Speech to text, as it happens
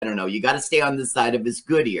no, you got to stay on the side of his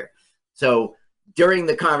good ear. So during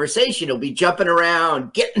the conversation, he'll be jumping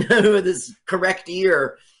around, getting with his correct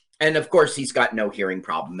ear. And of course, he's got no hearing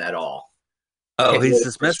problem at all. Oh, he's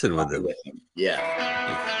just messing with him. Yeah.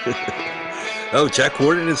 Oh, Jack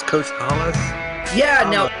Warden is Coach Hollis? Yeah,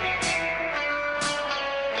 now...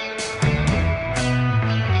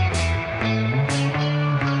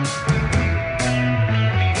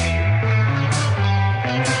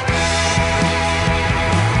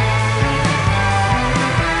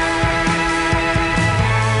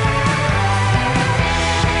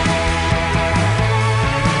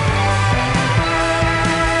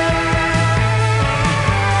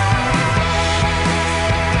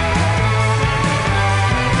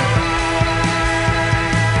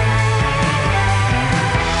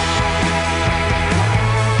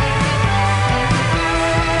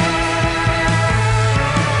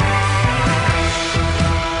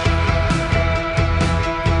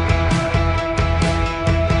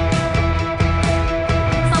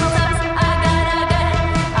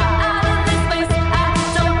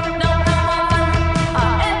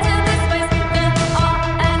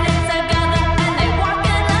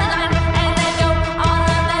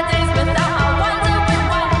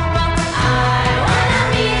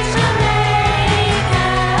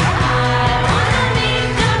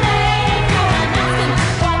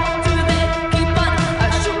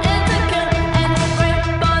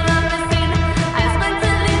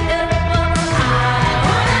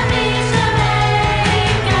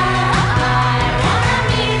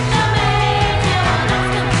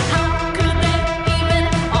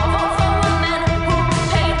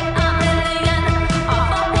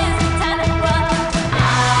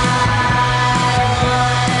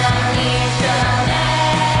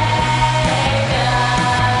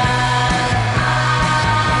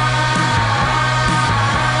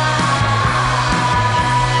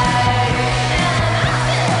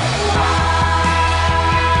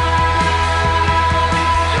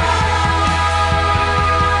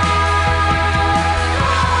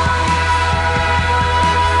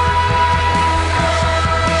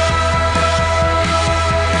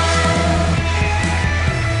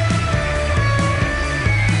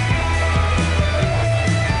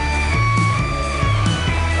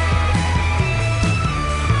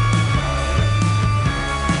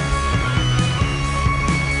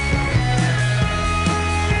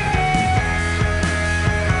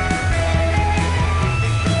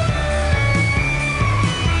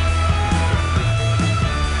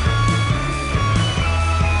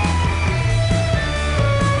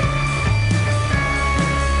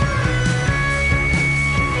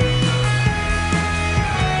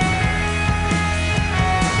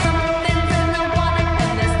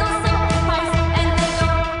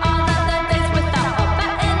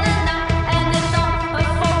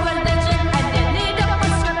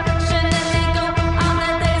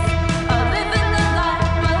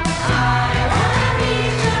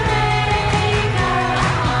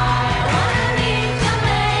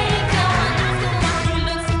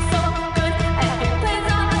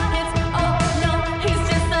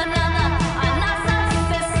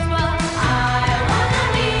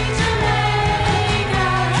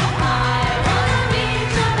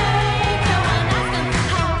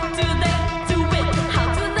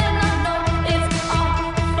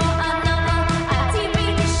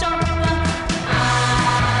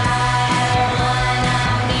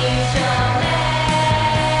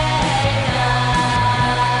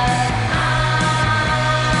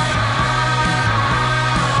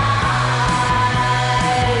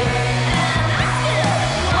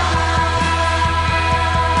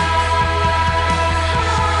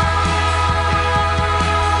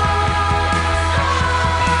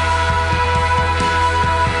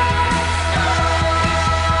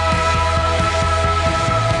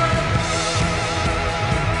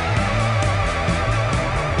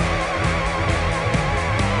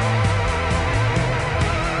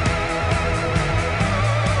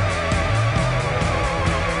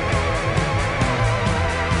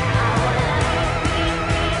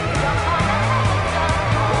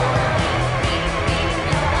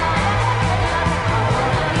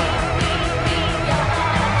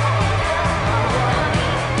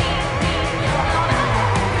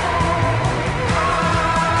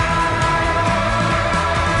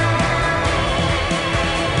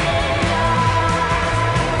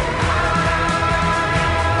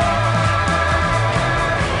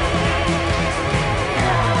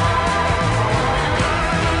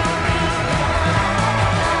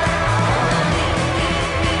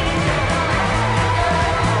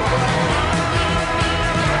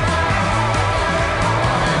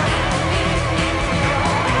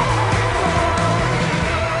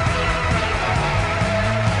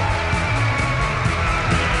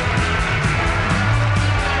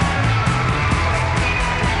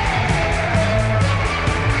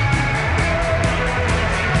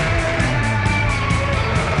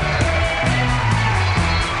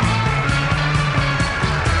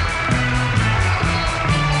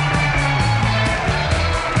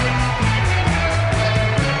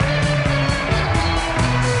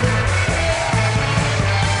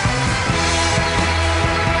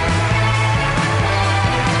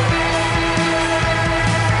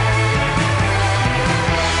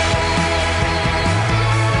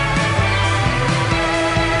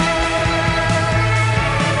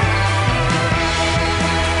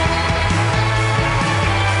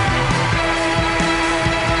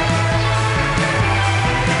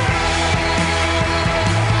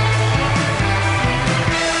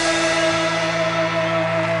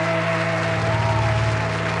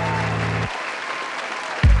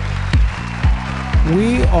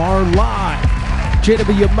 We are live.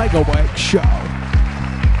 TheJWMegawegShow.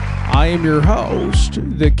 I am your host,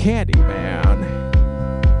 the Candyman.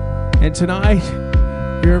 And tonight,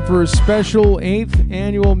 you're in for a special 8th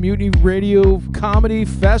annual Mutiny Radio Comedy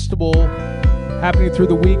Festival happening through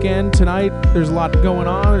the weekend. Tonight, there's a lot going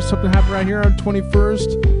on. There's something happening right here on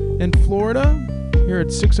 21st in Florida, here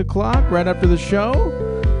at 6 o'clock, right after the show.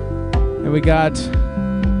 And we got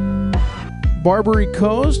Barbary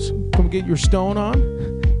Coast. Come get your stone on.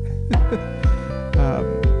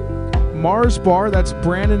 Mars Bar, that's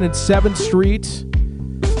Brandon and 7th Street.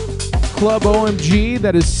 Club OMG,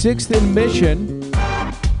 that is 6th and Mission.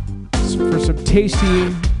 For some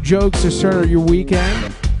tasty jokes to start your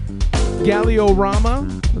weekend.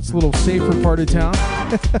 Gallio-Rama, that's a little safer part of town.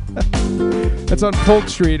 That's on Polk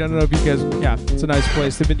Street. I don't know if you guys, yeah, it's a nice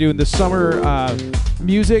place. They've been doing the summer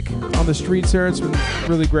music on the streets there. It's been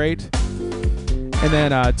really great. And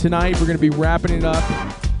then tonight we're going to be wrapping it up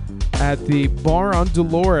at the Bar on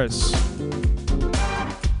Dolores.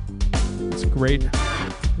 It's a great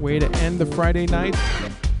way to end the Friday night.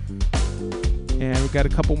 And we've got a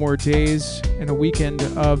couple more days and a weekend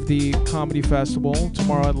of the comedy festival.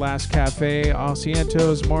 Tomorrow at Last Cafe,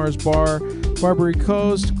 Asientos, Mars Bar, Barbary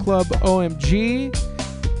Coast, Club OMG.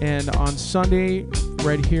 And on Sunday,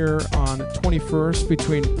 right here on 21st,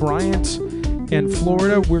 between Bryant and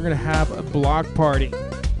Florida, we're going to have a block party.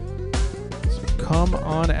 So come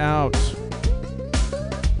on out.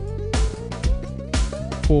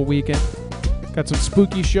 Full weekend. Got some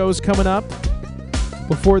spooky shows coming up.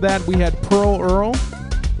 Before that, we had Pearl Earl,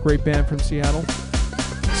 great band from Seattle.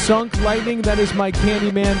 Sunk Lightning, that is my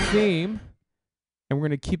Candyman theme. And we're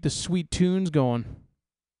going to keep the sweet tunes going.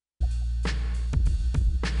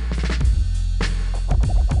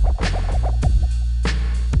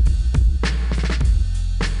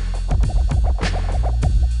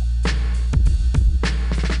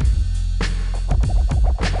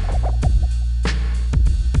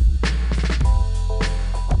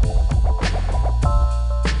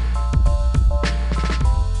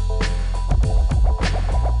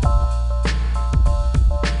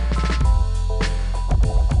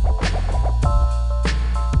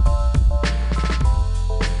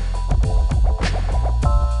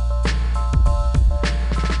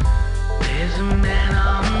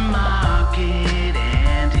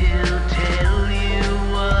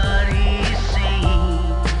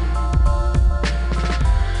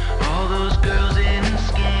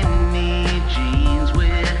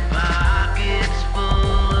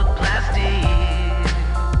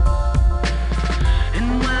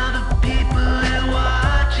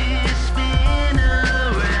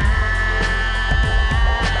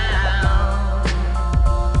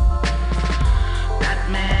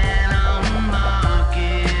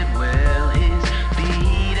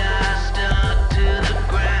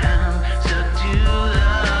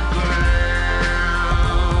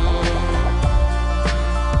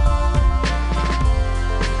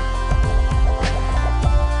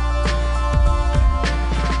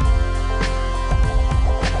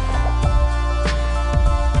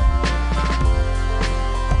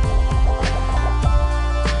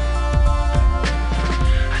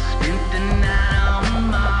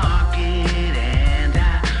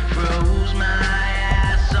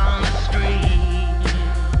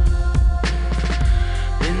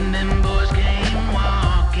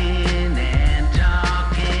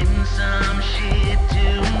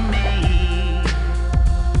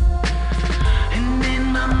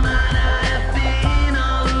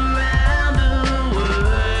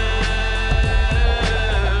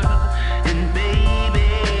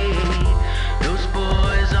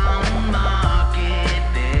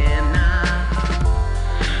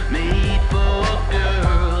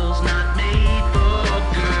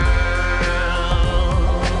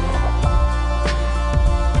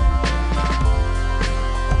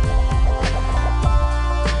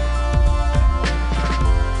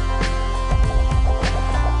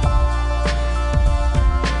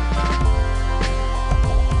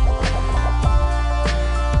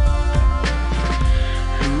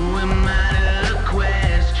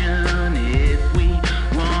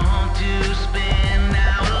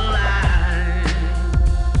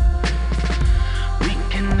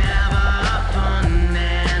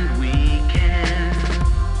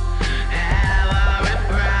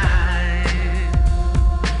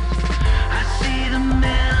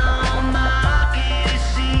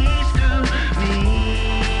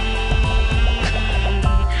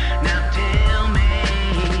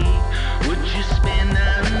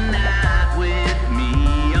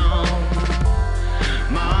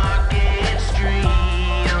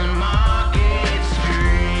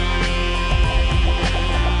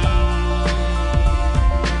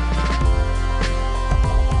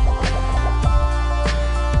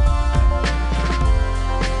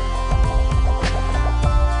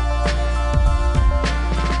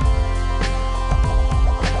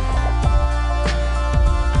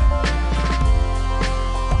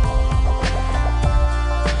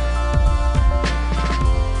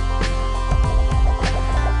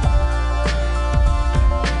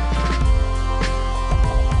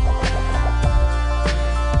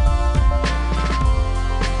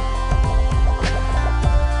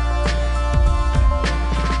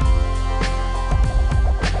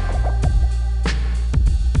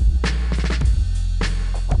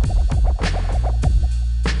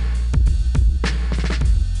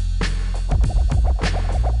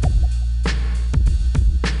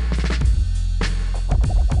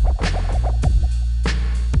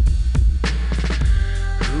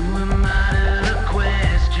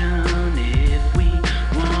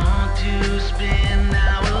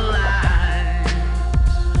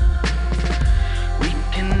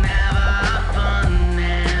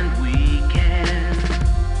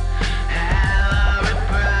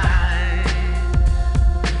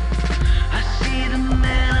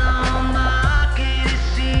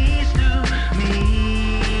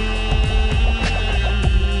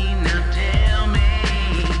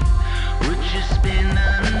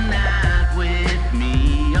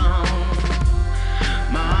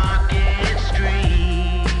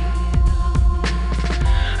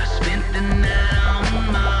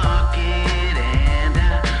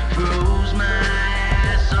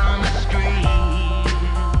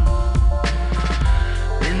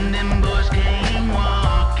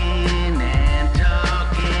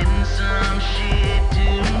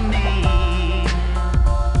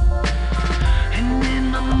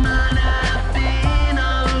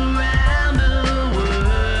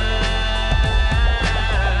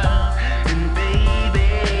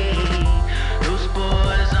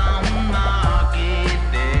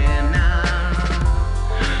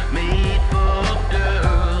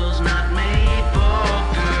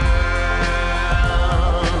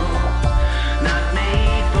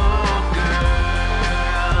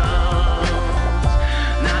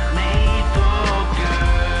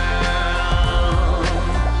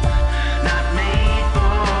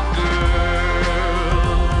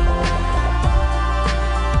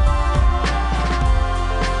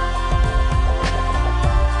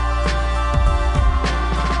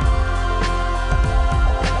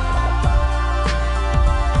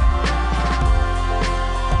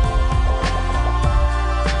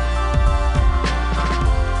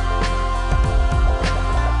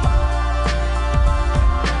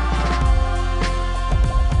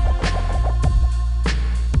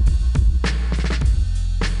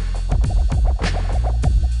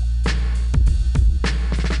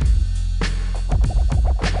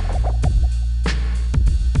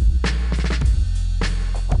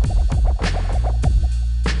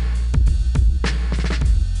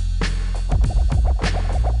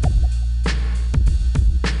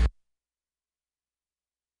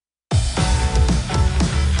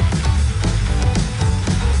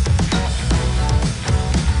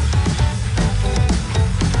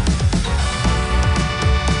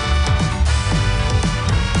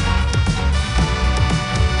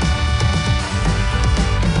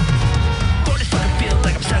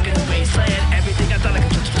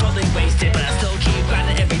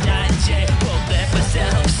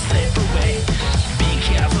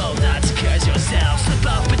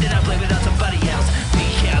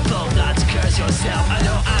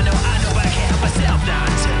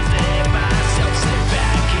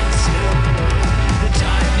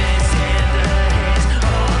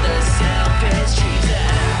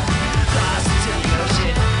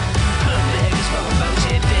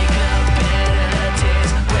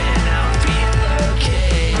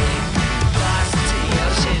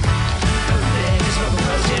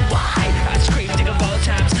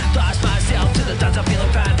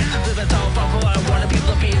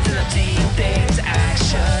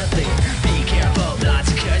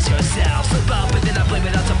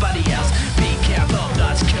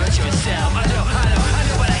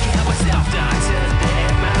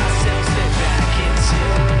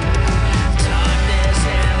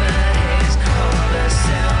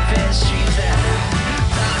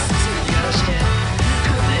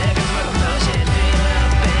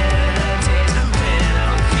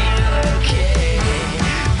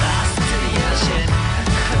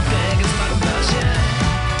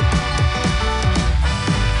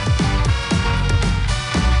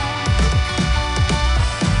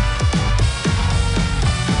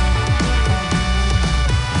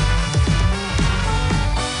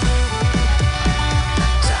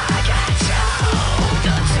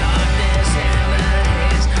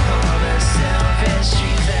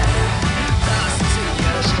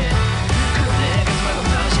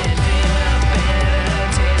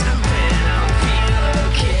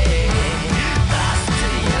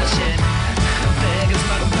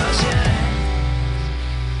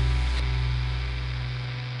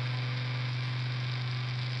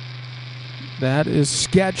 That is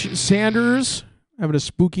Sketch Sanders having a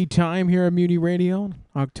spooky time here at Mutiny Radio in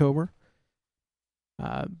October.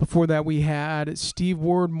 Before that, we had Steve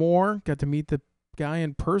Ward Moore. Got to meet the guy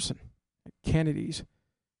in person at Kennedy's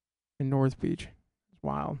in North Beach. It's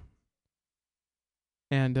wild.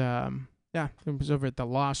 And yeah, it was over at the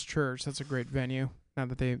Lost Church. That's a great venue. Now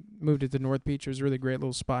that they moved it to North Beach, it was a really great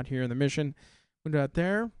little spot here in the Mission. Went out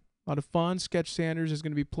there. A lot of fun. Sketch Sanders is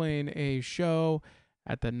going to be playing a show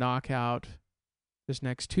at the Knockout this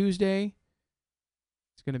next Tuesday.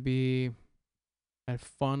 It's going to be a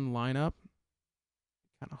fun lineup.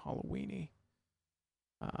 Kind of Halloween-y.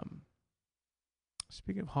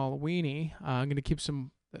 Speaking of Halloween-y, I'm going to keep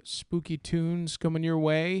some spooky tunes coming your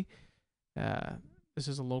way. This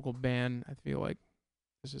is a local band. I feel like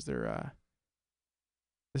this is their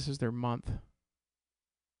month.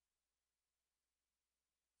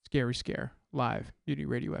 Scary Scare, live, Mutiny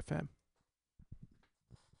Radio FM.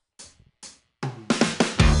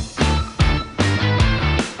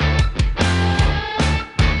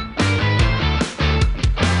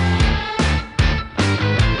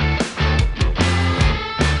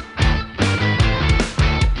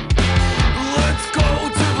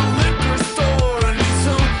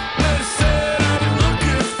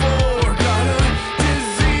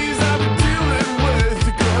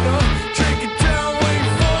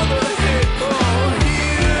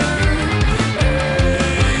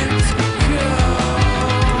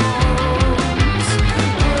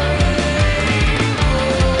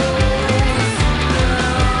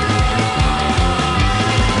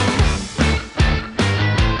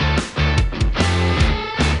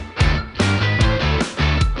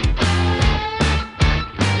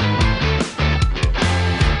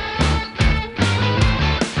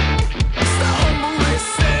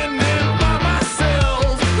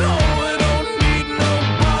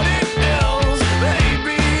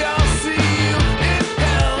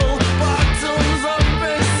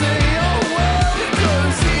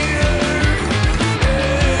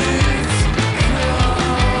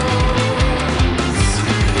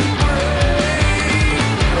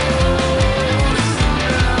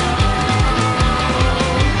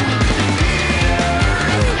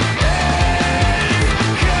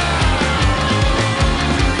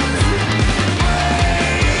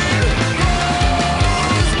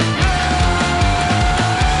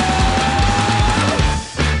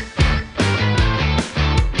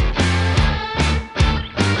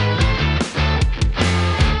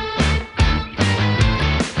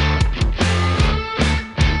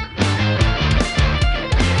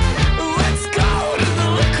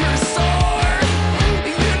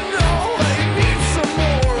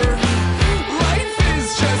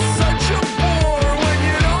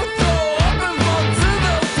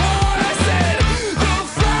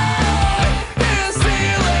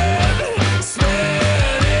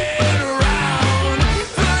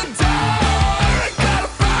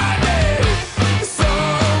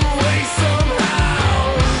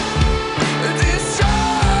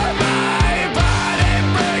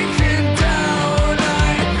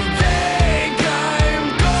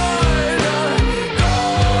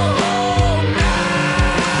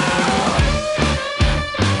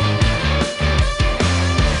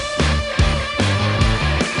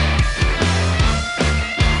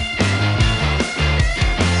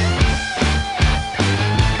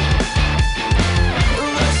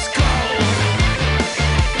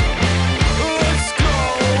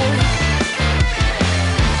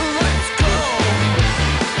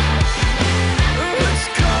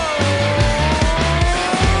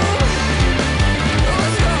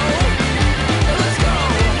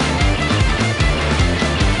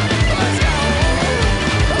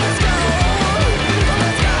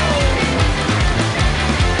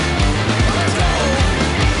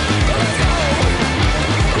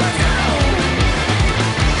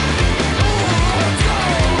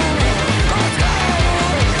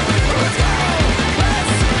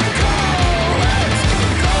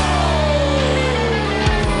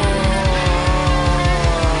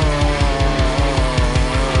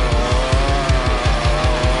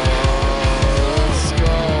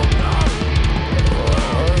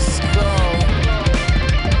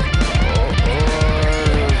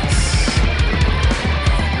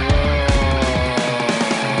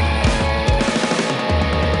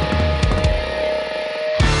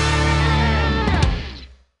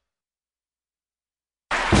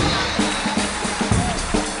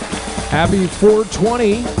 Happy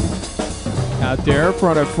 420 out there for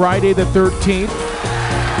on a Friday the 13th.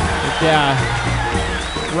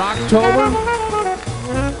 Rocktober.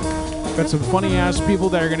 Got some funny ass people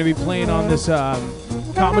that are going to be playing on this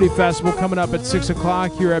Comedy Festival coming up at 6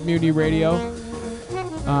 o'clock here at Mutiny Radio.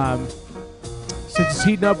 Since it's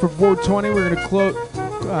heating up for 420, we're going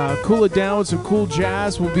to cool it down with some cool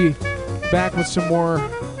jazz. We'll be back with some more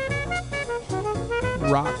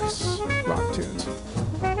rock tunes.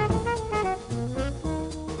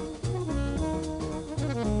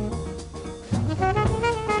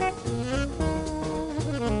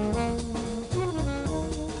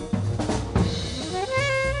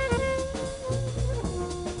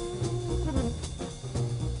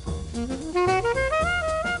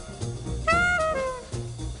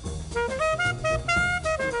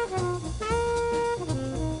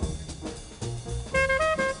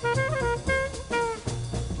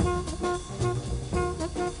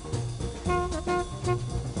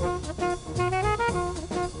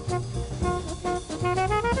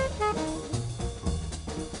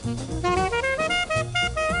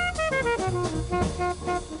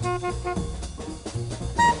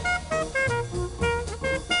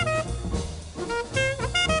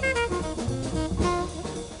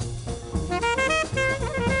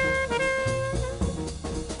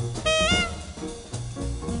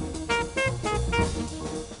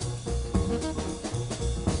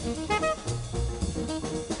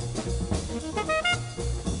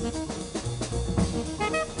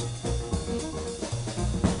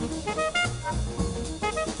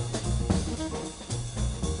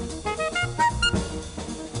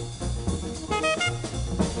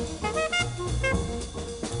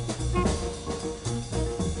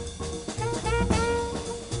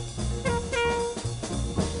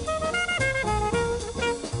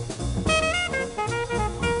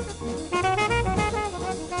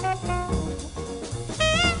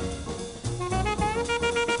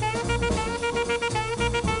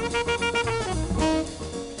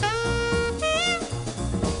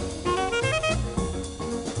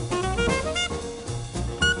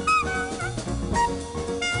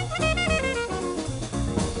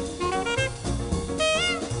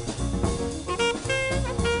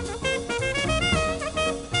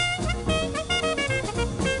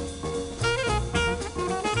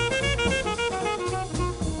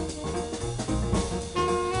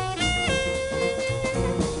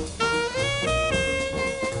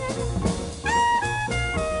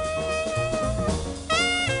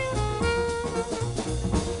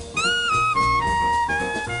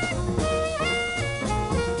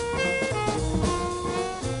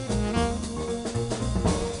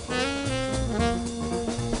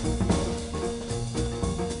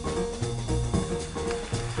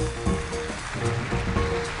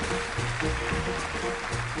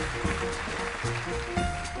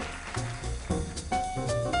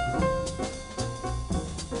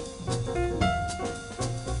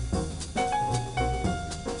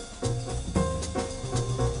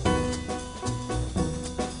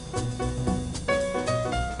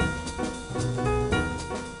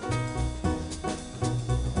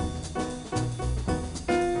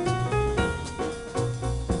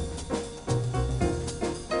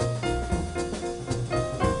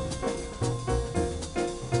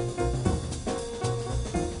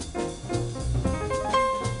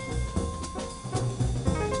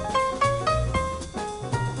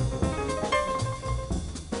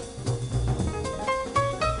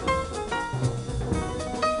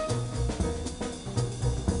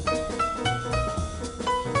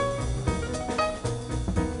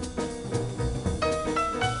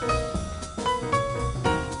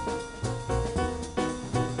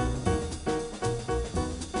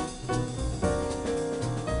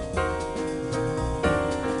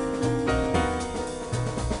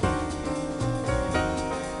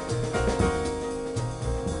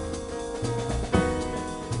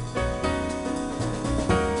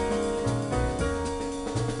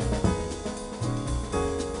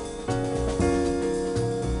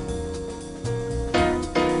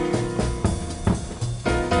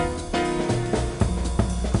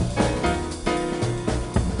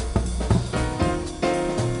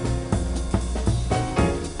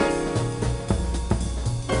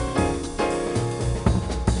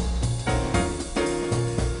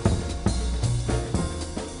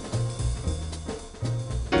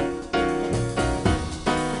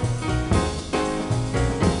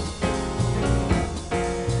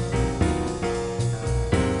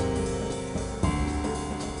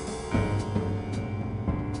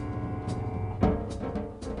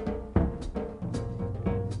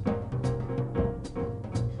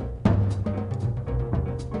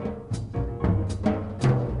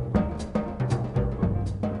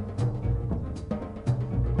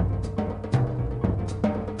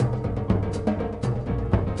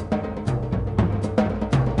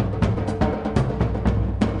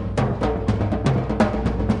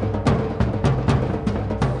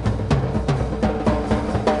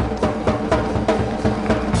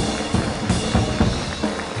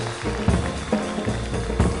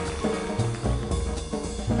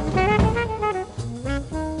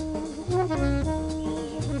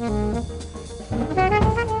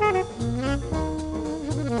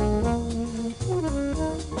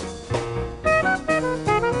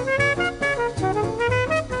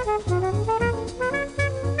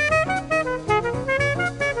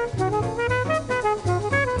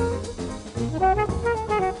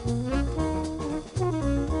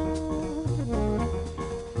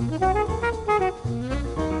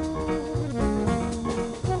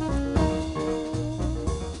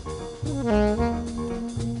 That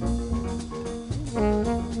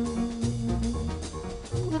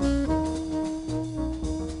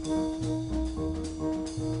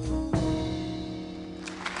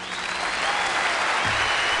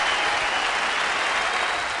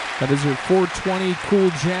is your 420 Cool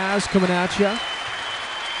Jazz coming at you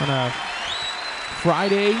on a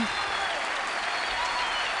Friday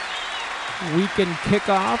weekend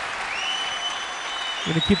kickoff.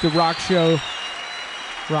 We're going to keep the rock show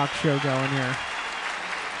going here.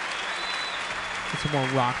 Get some more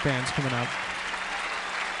rock bands coming up.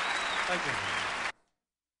 Thank you.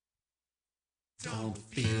 Don't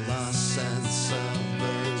feel a sense of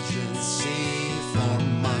urgency for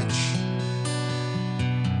much.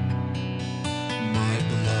 My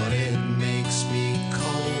blood, it makes me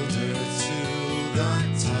colder to the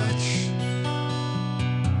touch.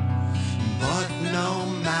 But no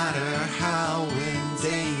matter how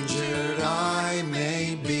endangered I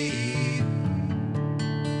may be,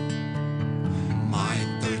 my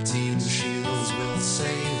 13 shields will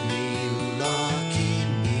save me, lucky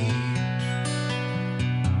me.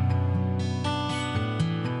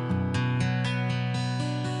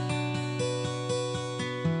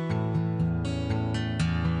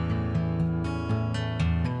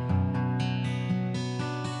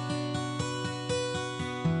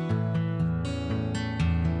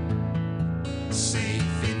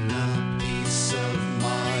 Safe in a piece of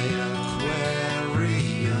my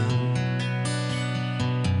aquarium,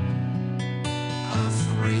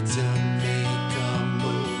 afraid to make a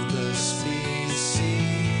move, the species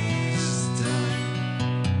done.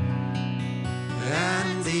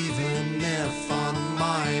 And even if on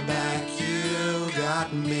my back you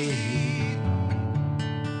got me,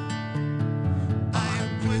 I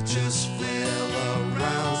would just flail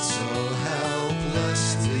around so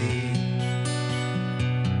helplessly.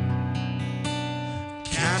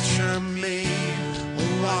 Capture me,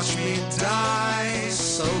 watch me die,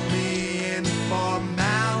 soak me in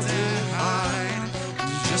formaldehyde,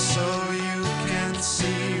 just so you can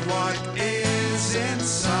see what is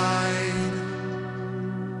inside.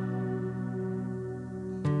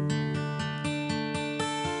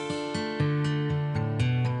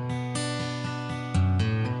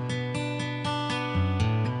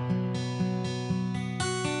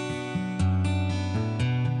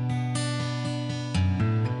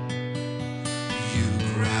 You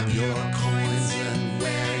grab your coins and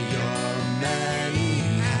wear your many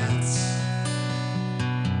hats.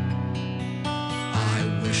 I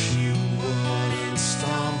wish you wouldn't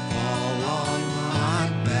stomp all on my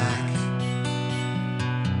back,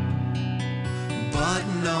 but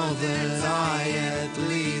know that I at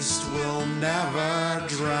least will never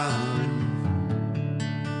drown.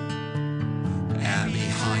 And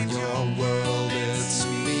behind your world it's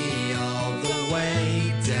me all the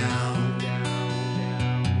way down.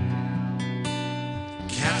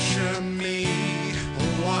 Capture me,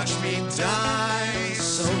 watch me die,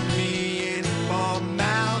 soak me in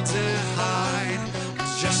formaldehyde,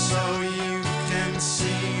 just so you can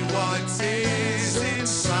see what is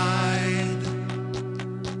inside.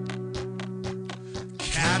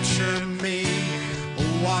 Capture me,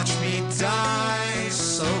 watch me die,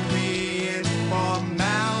 soak me in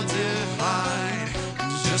formaldehyde,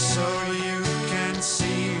 just so you can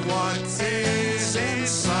see what is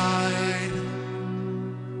inside.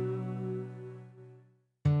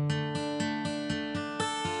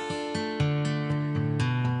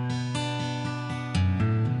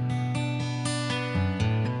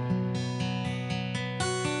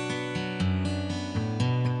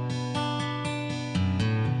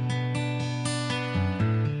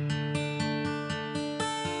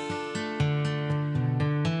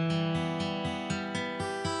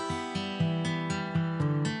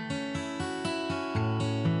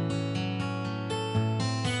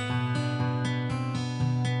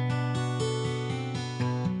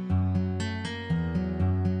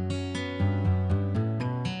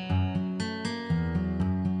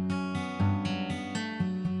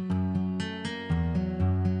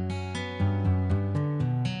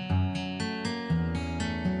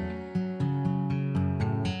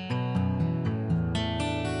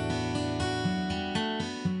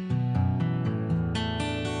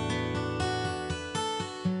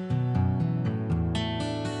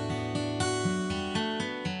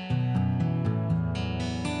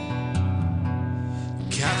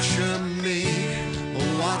 Capture me,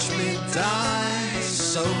 watch me die,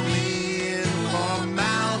 soak me in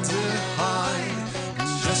formaldehyde,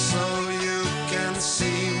 just so you can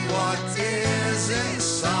see what is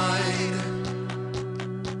inside.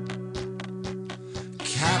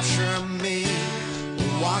 Capture me,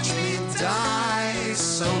 watch me die,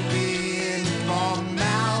 soak me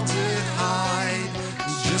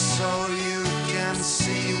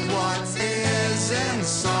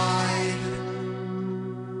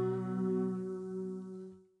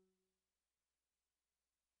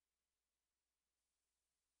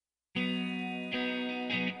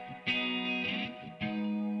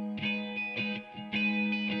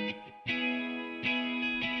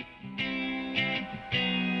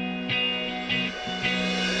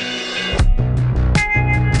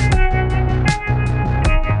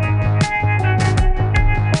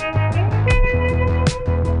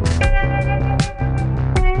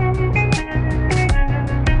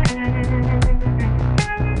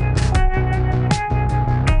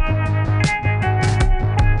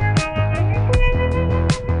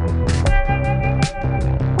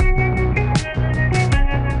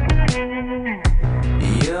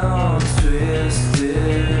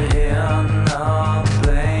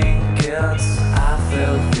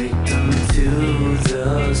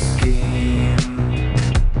a scheme.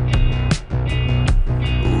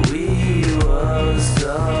 We was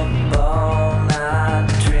up all night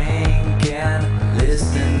drinking,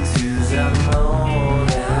 listening to some old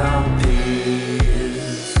LPs.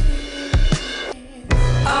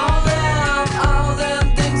 All them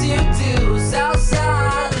things you do,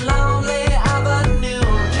 Southside, Lonely Avenue,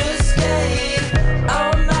 just skate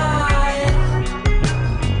all night.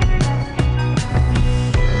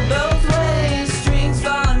 Both ways, strings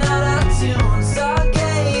falling out of tune,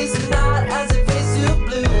 stargaze, not as it fades to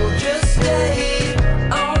blue, just stay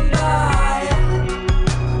on by.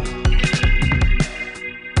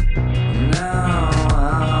 Now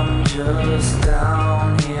I'm just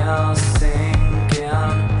down here sinking,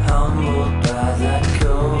 humbled by that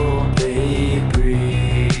cold bay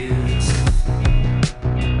breeze.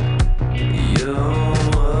 Your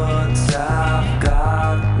words have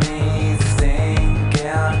got me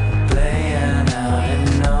thinking, playing out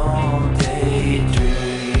an old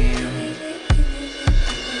daydream.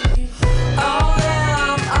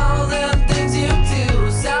 All them things you do,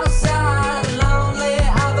 Southside, Lonely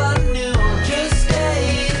Avenue, just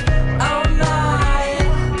skate all night.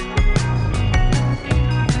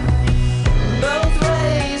 Both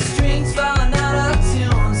ways, strings falling out of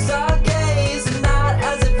tune, stargaze, not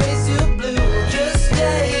as it fades to blue, just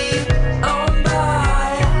stay on by.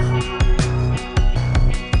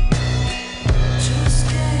 Just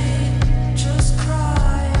skate, just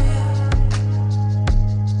cry.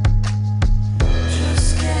 Just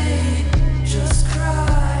skate, just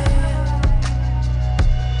cry.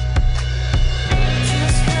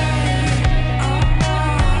 Just skate all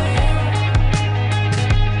night.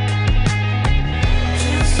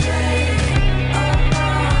 Just skate all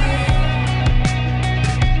night.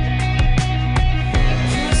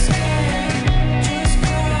 Just skate, just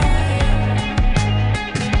cry.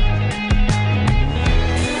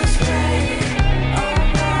 Just skate all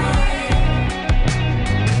night.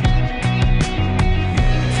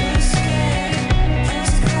 Just skate,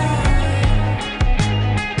 just cry.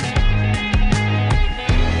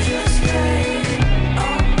 Just skate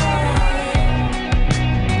all night.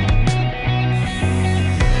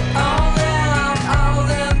 All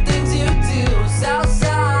them things you do,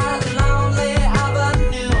 Southside, Lonely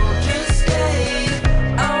Avenue, just skate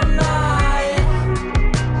all night.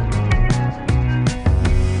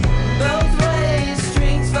 Both ways,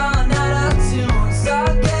 strings falling out of tune,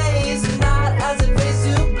 stargaze, not as it fades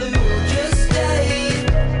to blue, just stay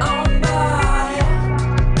on by.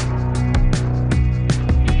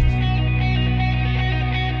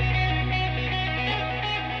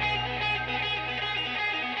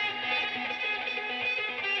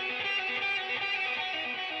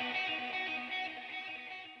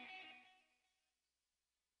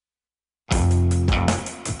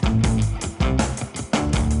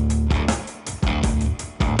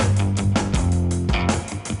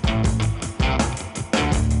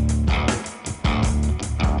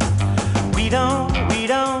 We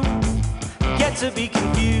don't get to be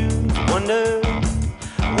confused. Wonder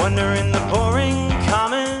in the pouring,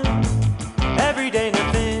 common, everyday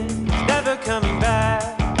nothing's never coming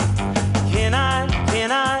back. Can I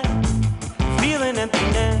feel an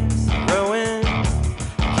emptiness growing?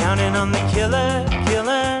 Counting on the killer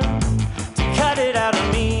to cut it out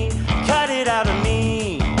of me, cut it out of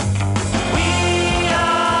me. We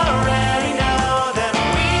already know that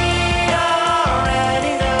we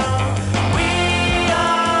already know. We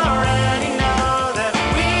already know that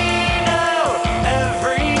we know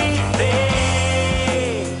everything.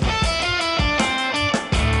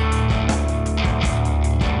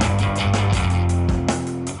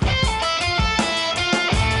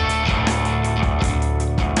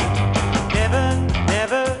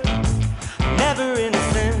 Never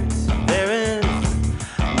innocent. There is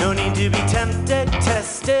no need to be tempted,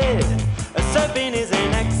 tested. A serpent is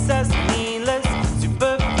an excess, needless,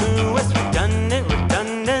 superfluous,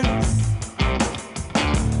 redundance.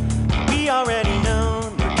 We already know,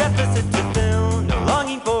 no deficit to fill, no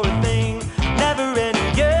longing for a thing, never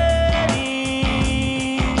ending yearning.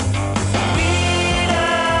 We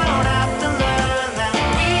don't have to learn that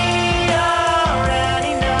we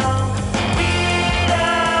already know. We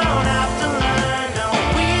don't have to learn, no,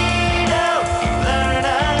 we don't learn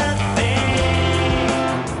a thing.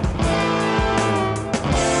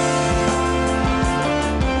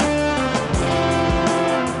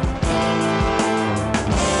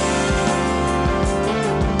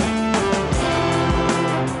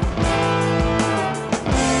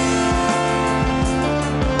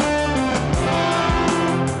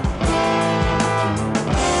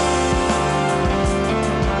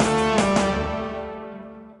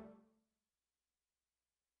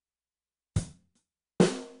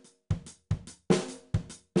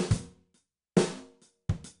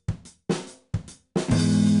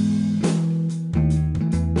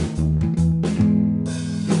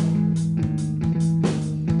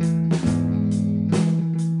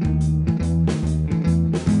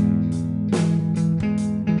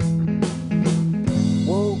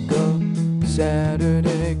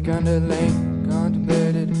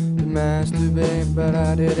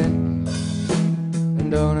 started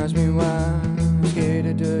and don't ask me why. I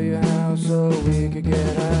skated to your house so we could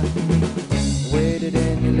get high. Waited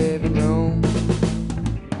in your living room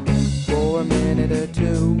for a minute or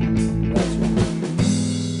two. That's right.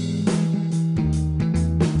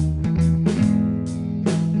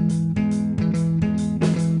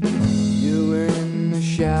 You were in the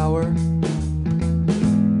shower.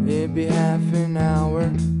 It'd be half an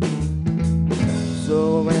hour.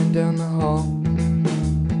 So I went down the hall.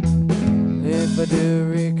 If I do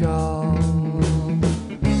recall,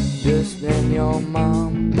 just then your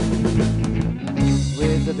mom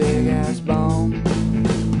with a big ass bomb.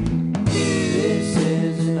 This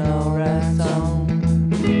is an alright song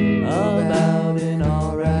about an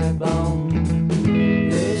alright bone.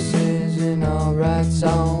 This is an alright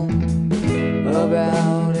song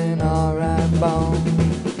about an alright bone.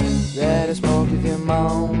 That I smoked with your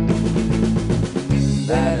mom.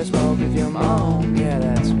 That I smoked with your mom. Yeah,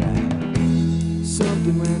 that's right.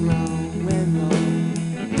 Something went wrong, went wrong.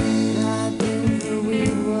 I think the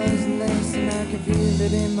weed was less, and I can feel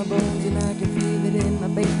it in my bones, and I can feel it in my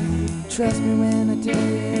baby. Trust me when I tell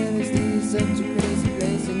you, LSD is such a crazy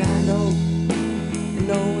place, and I know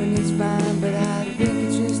knowing it's fine, but I think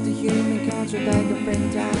it's just a human construct like a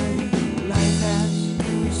friend time. Life has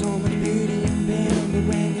so much beauty and pain, but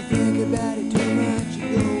when you think about it too much, you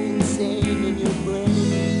go insane in your brain.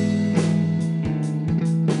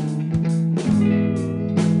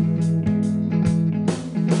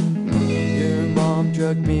 Your mom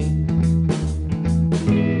drugged me,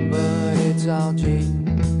 but it's all cheap.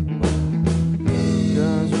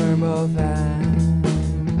 'Cause we're both high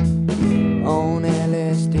on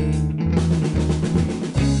LSD.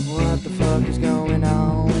 What the fuck is going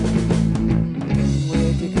on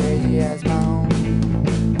with your crazy ass mom?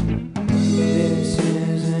 This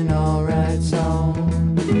is an alright song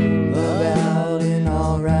about an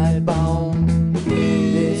alright bone.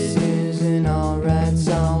 This is an alright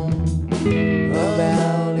song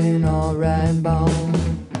about an alright bone.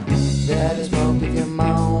 That I smoked with your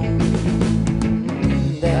mom.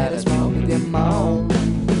 That I smoked with your mom.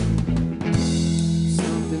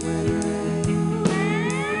 Something went right.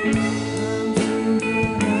 I'm too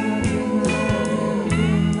good now tonight, and I'm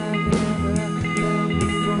feeling like I never have felt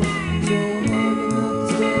before. So I'm walking up the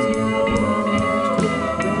stairs and out the ashtray.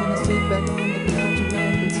 Then I sit back on the couch and I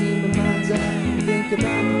can see my mind's eye. Think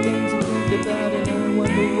about the things I think about and I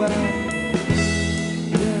wonder why.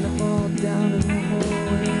 Then I fall down in the hole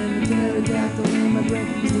and the pterodactyl in my brain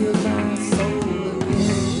steals my soul again.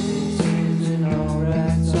 This is an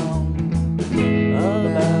alright song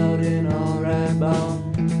about an alright bone.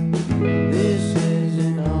 This is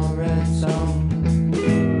an alright song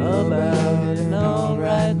about an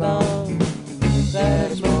alright bone.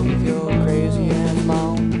 That I smoke with your crazy ass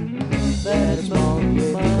mom. That I smoke with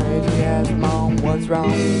your crazy ass mom. What's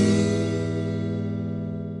wrong?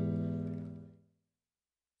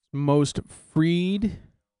 Most Freed.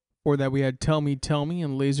 Before that, we had Tell Me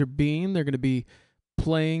and Laser Beam. They're going to be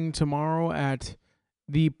playing tomorrow at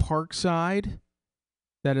the Parkside.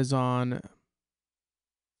 That is on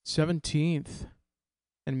 17th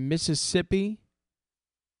in Mississippi.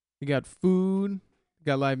 They got food.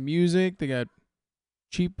 They got live music. They got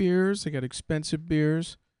cheap beers. They got expensive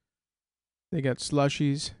beers. They got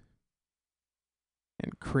slushies.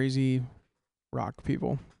 And crazy rock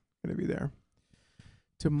people going to be there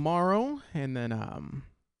tomorrow. And then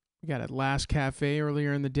we got at Last Cafe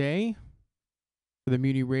earlier in the day for the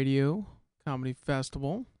MutinyRadio Comedy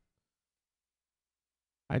Festival.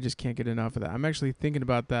 I just can't get enough of that. I'm actually thinking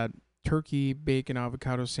about that turkey, bacon,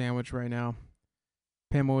 avocado sandwich right now.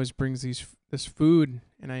 Pam always brings this food,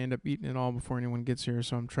 and I end up eating it all before anyone gets here,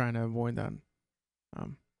 so I'm trying to avoid that.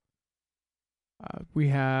 We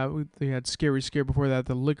had Scary Scare before that,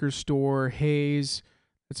 The Liquor Store, Haze.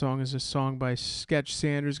 That song is a song by Sketch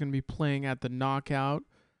Sanders, going to be playing at the Knockout.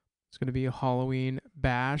 It's going to be a Halloween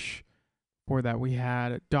bash. Before that, we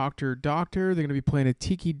had Dr. Doctor. They're going to be playing a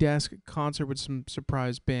Tiki Desk concert with some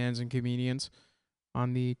surprise bands and comedians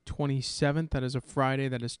on the 27th. That is a Friday.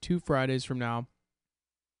 That is 2 Fridays from now.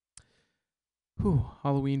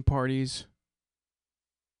 Halloween parties.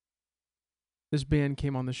 This band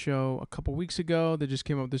came on the show a couple weeks ago. They just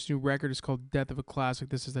came up with this new record. It's called Death of a Classic.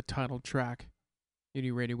 This is the title track.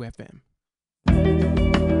 MutinyRadio FM.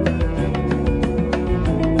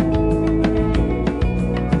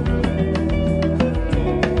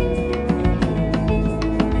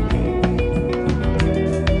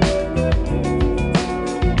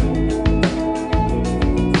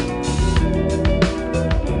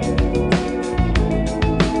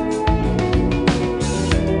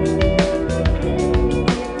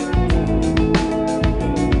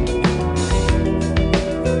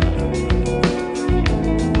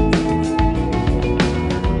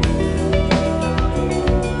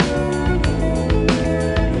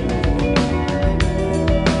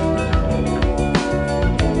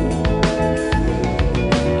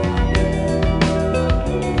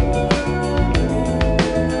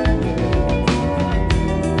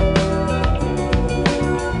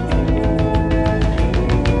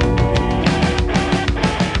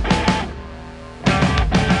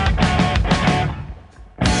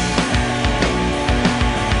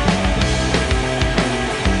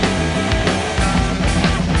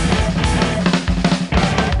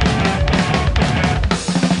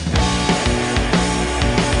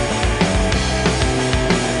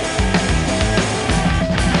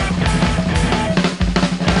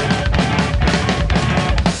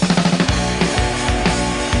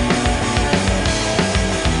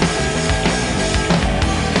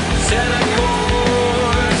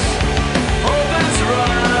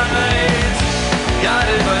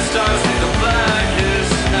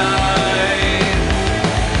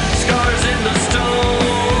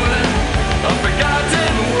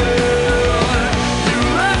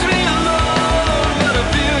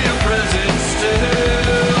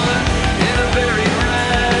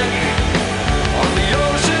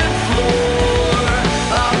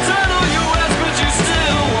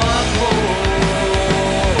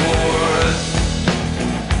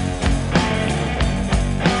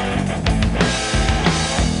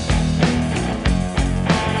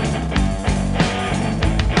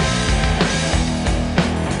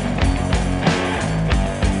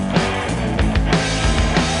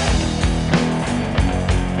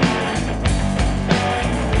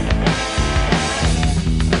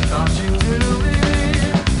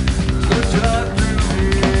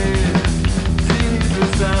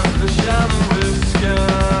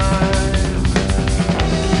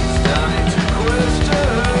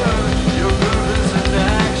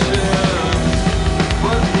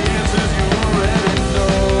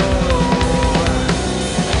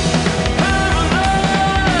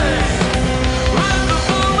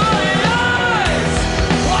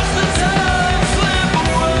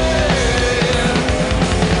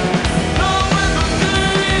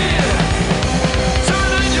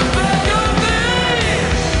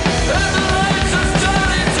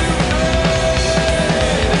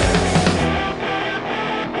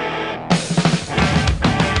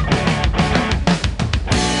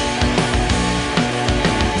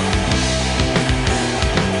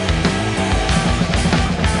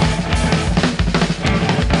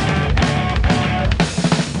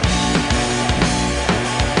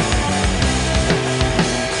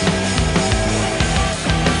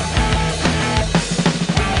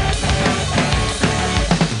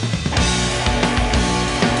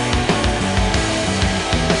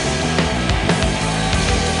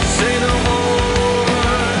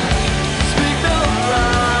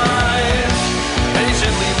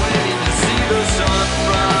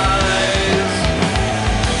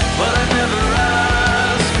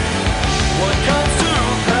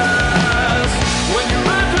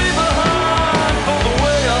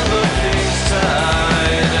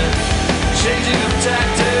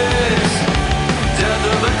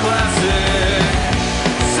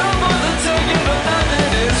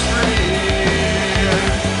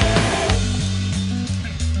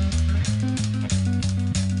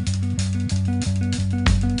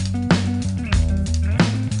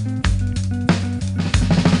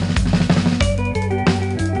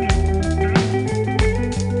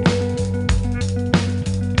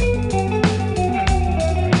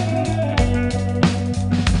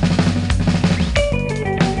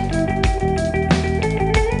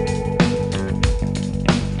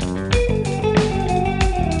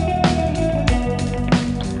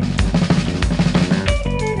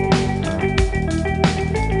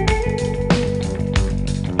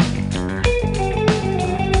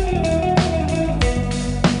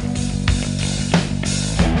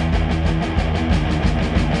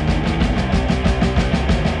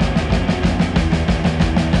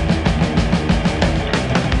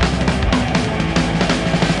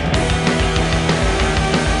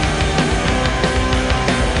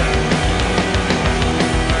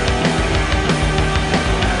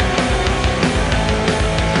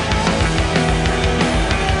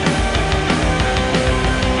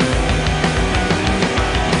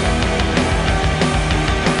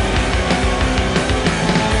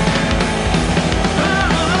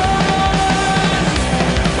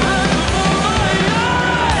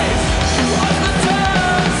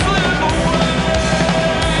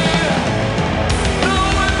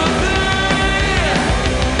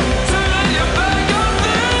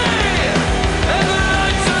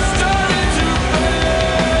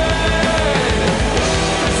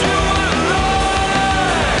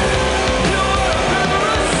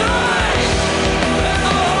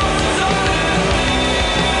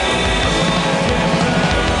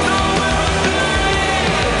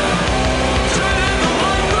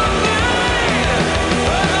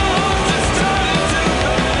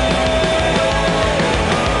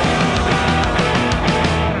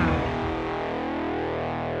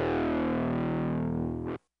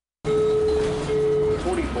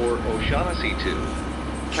 Shaughnessy 2,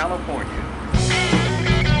 California.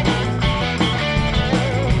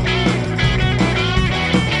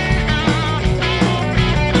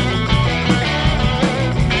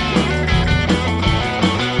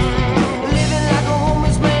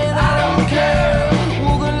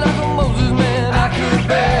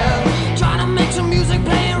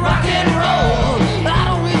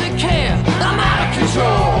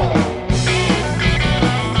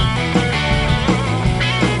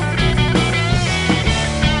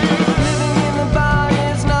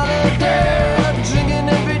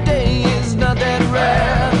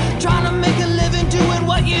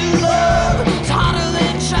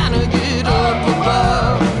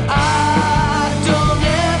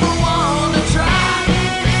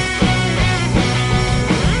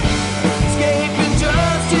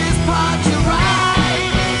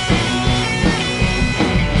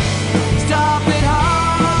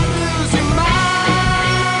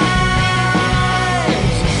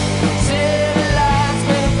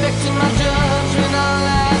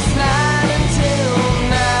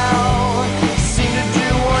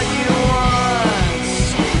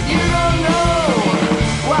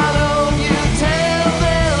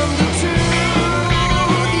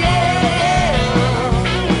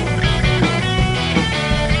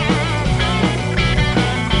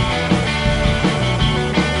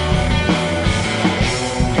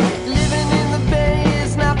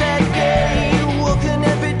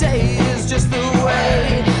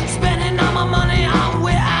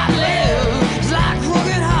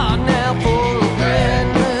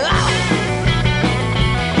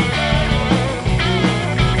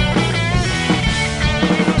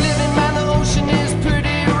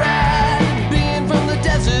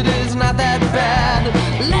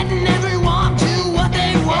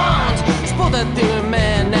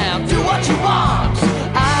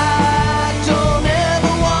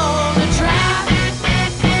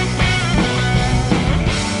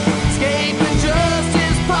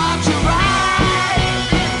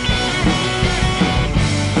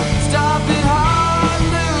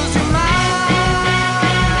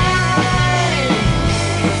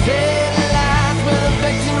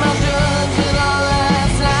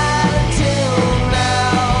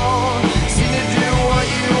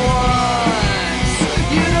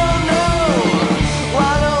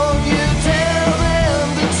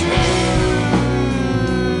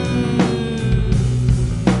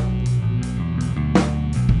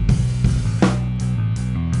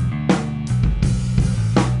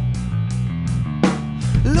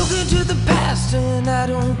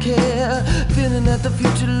 That the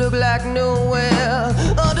future look like nowhere.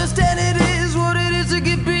 Understand it is what it is to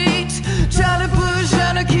get beat. Trying to push,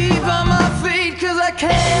 trying to keep on my feet. Cause I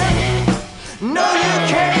can. No you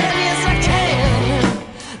can, yes I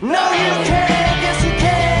can. No you can, yes you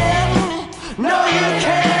can. No you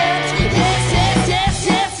can't. Yes, yes, yes,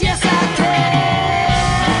 yes, yes I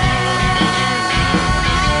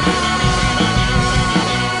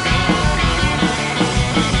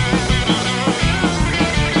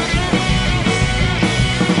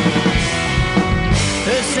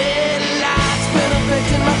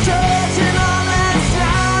my church and all last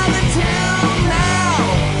night until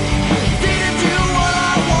now.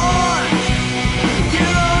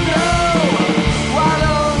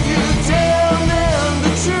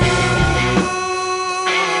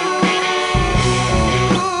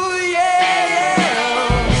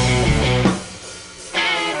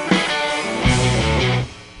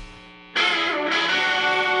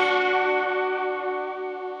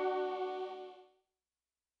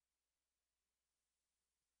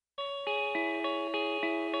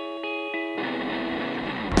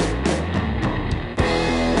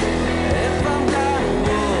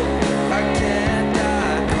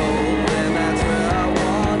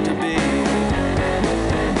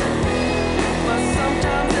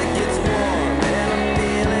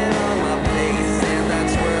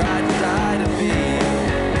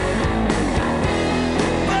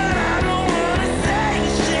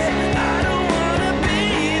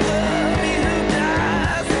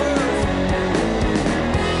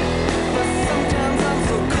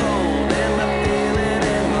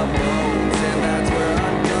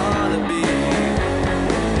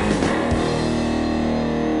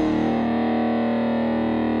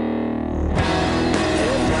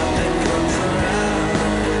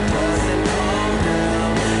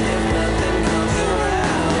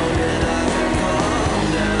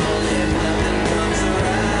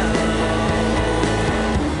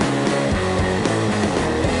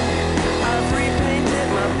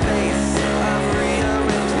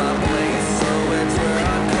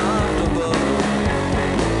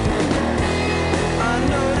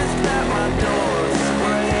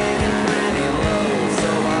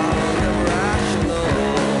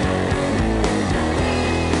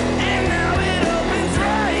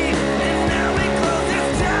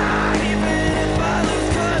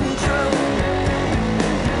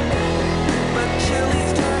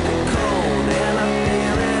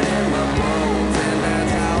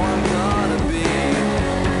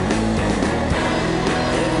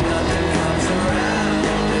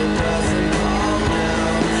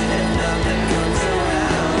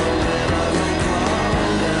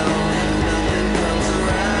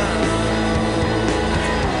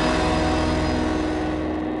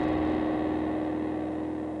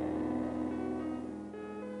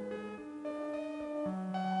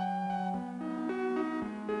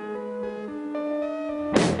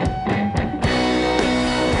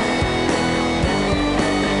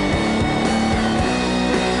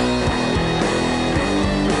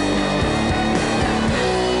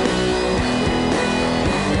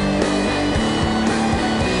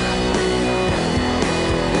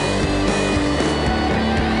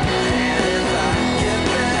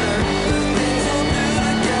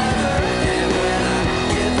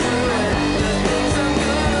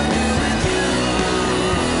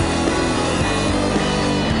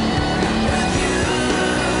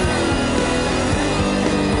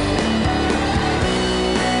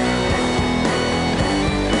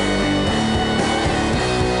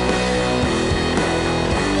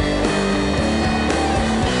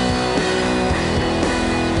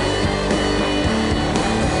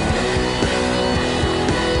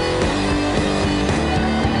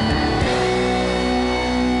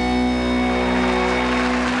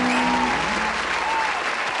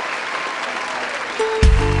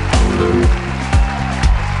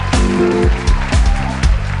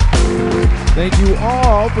 Thank you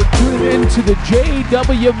all for tuning in to the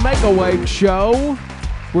TheJWMegaweg Show.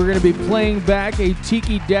 We're going to be playing back a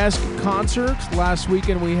Tiki Desk concert. Last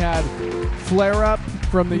weekend we had Flare Up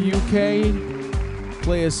from the UK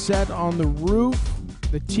play a set on the roof,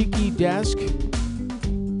 the Tiki Desk,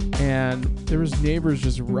 and there was neighbors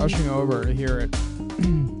just rushing over to hear it.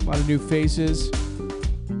 A lot of new faces,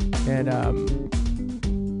 and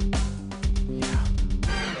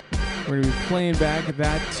we're going to be playing back at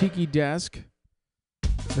that Tiki Desk.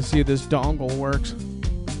 Let's see if this dongle works.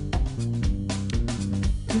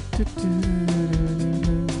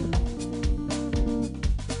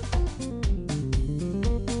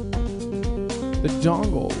 The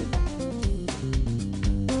dongle.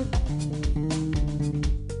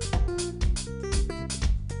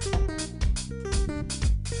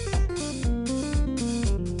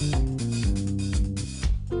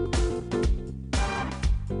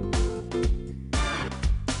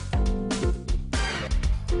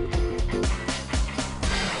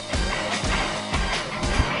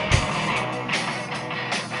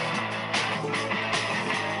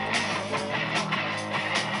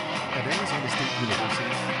 At Arizona State University,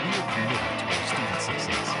 we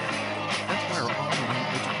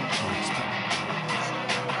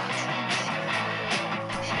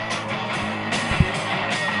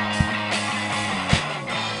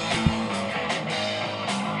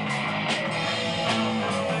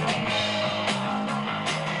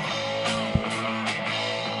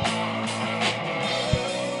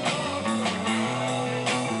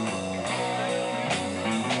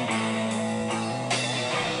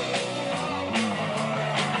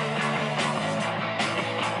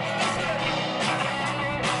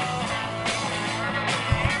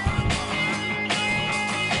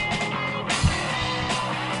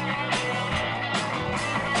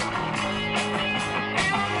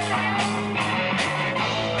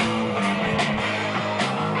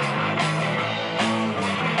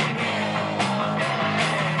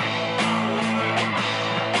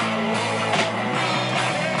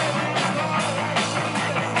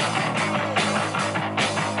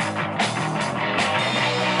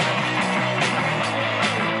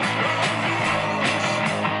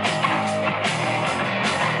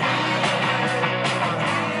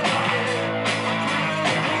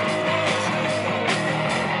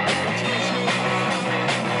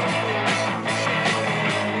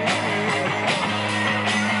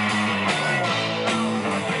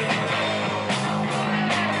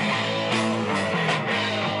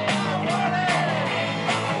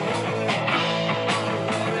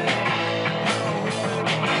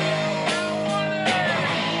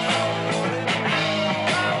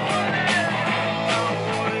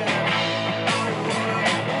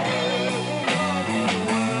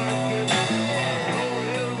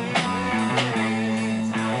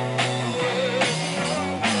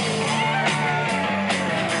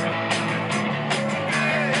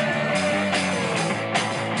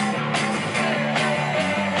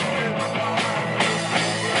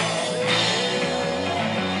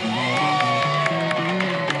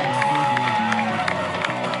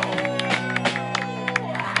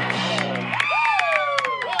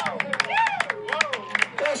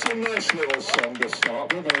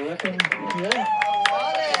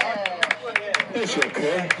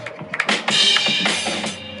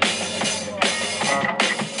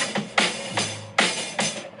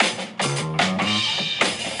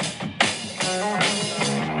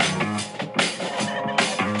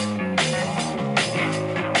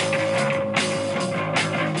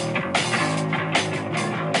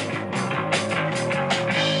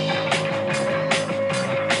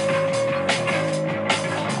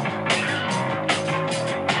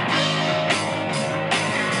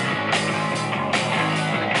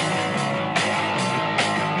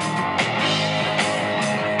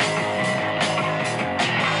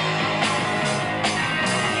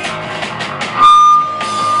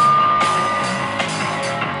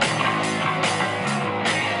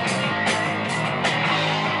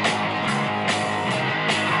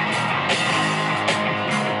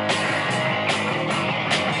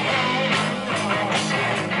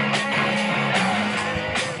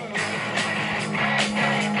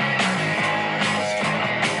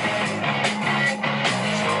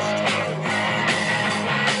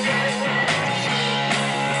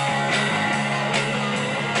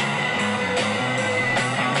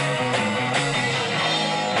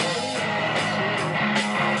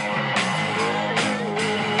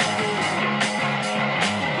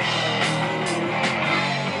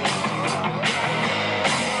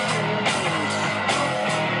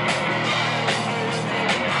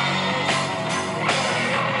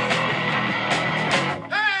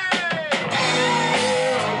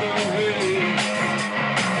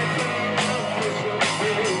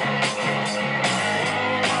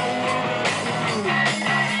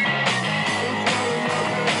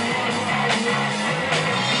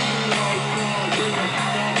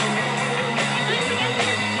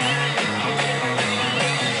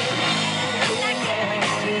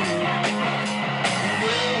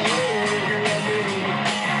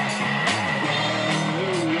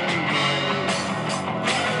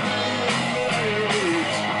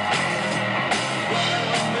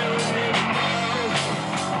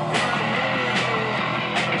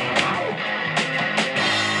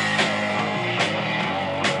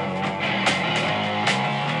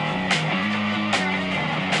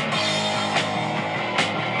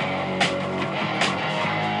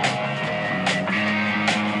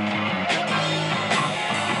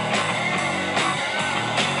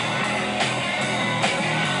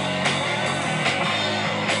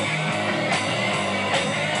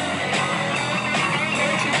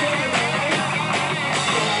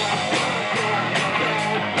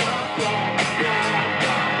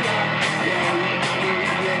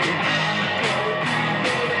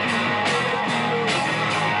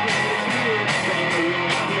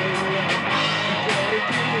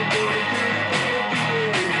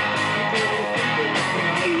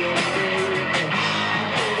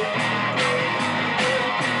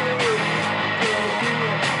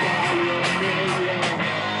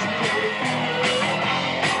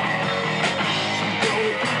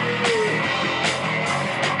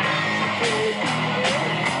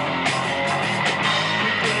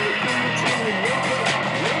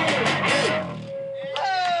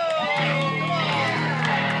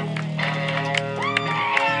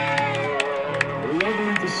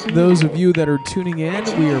those of you that are tuning in,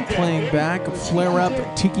 we are playing back a Flare Up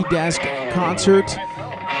Tiki Desk concert.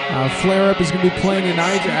 Flare Up is going to be playing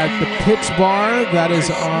tonight at the Pitts Bar. That is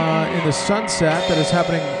in the Sunset. That is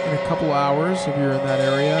happening in a couple hours if you're in that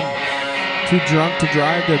area. Too drunk to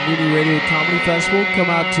drive to MutinyRadio Comedy Festival, come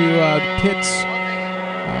out to the Pitts.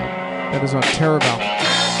 That is on Terraville.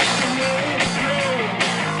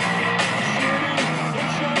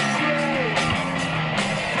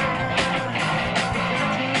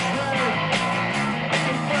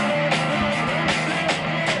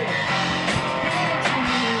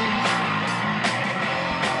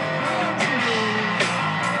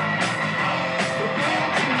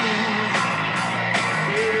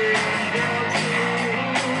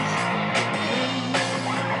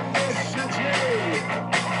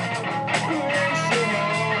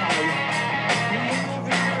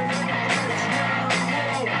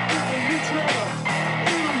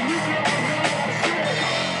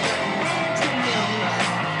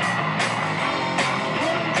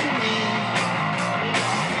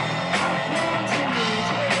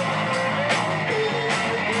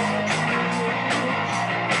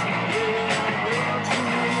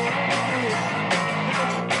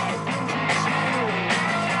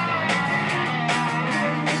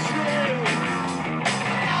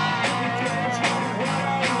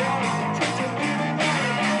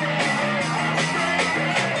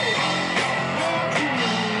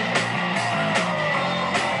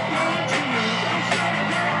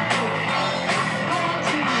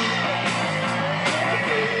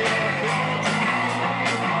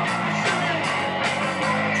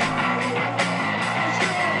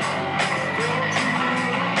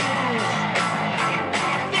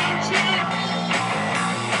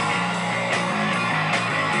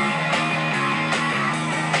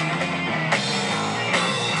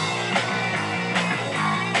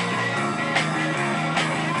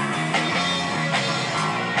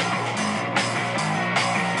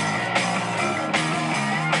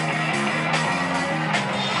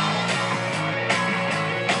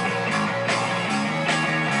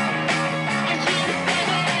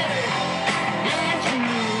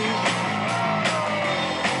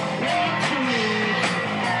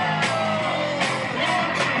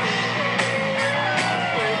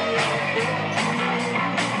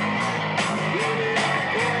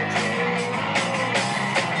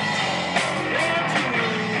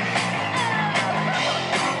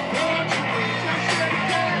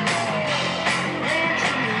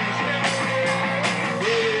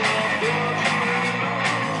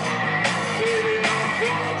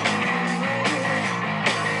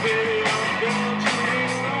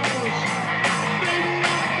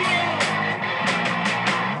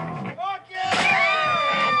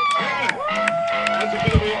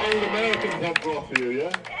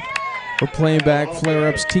 We're playing back Flare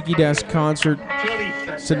Up's Tiki Desk concert,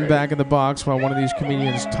 sitting back in the box while one of these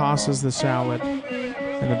comedians tosses the salad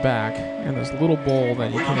in the back in this little bowl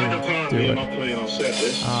that you can't even do it.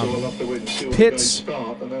 Pitts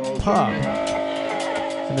Pub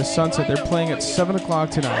in the Sunset. They're playing at 7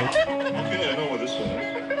 o'clock tonight. Man,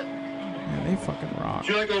 they fucking rock.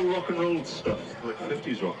 Do you like old rock and roll stuff? Like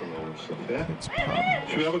 50s rock and roll and stuff, yeah? Pitts Pub.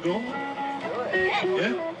 Should we have a go?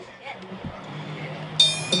 Yeah?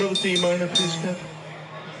 Another D minor, please, Kev.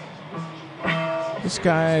 This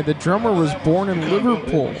guy, the drummer, was born in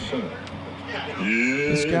Liverpool.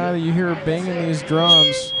 This guy that you hear banging these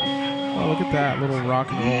drums. Oh, look at that little rock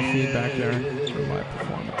and roll feedback there for my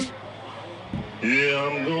performance. Yeah,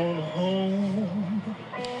 I'm going home.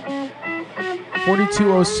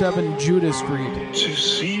 4207 Judah Street. To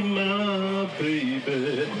see my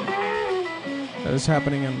baby. That is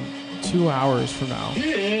happening in 2 hours from now.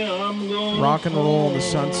 Rock and roll in the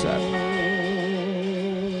Sunset.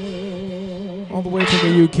 All the way from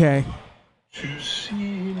the UK. To see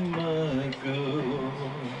my girl.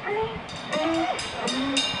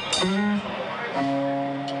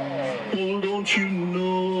 Oh, don't you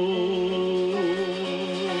know?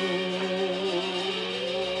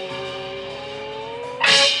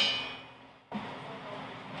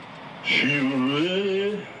 She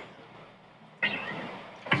really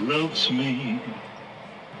loves me.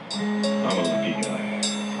 I'm a lucky guy.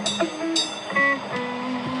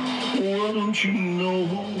 Why don't you know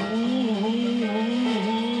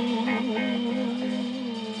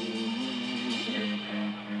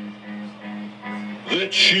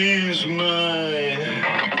that she's mine?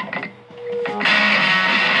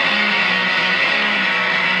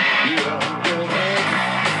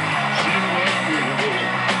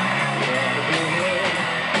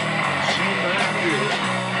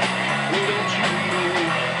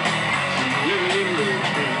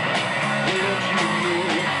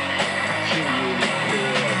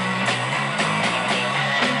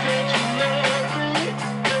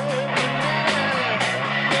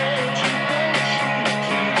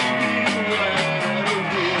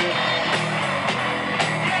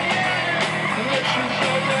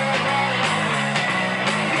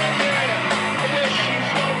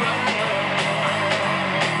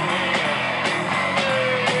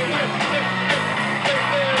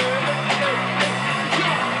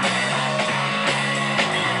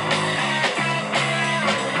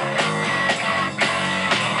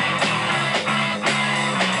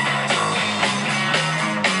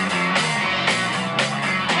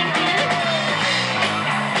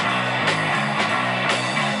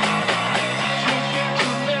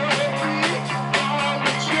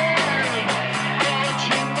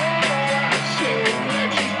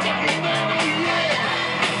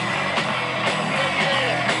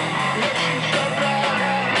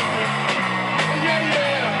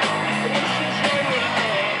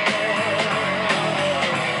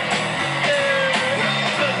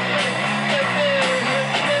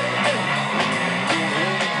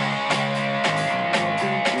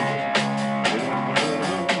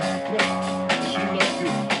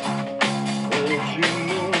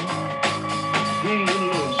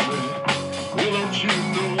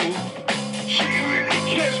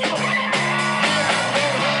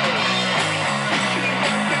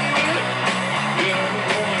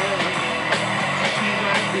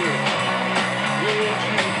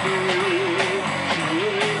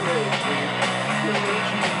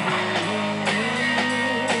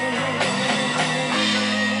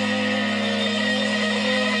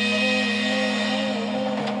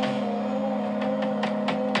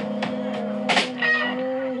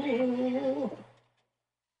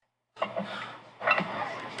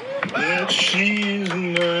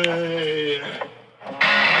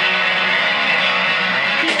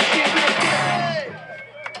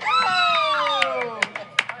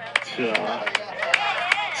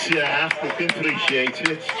 appreciate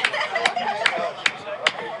it.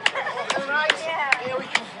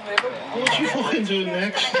 What you fucking doing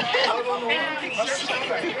next? What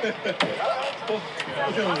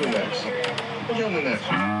you gonna do next? What you gonna do next?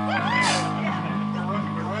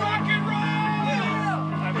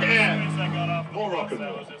 Yeah, more rock and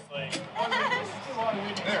roll.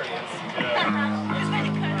 There he is.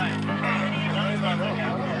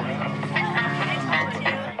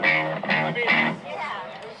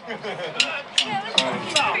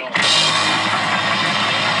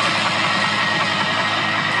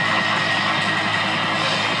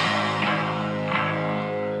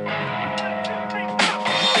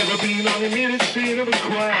 Ever been on the minute scene of a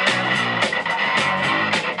choir?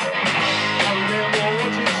 I remember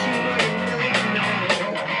what you seemed like a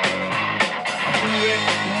nightmare. With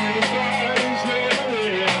the bodies there.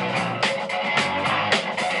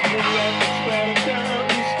 The left is falling down,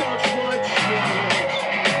 he starts white shirts.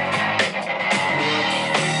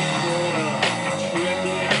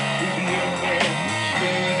 Trembling, he's a young man,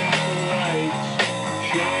 staring at the lights.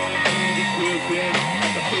 Shining through the curtain,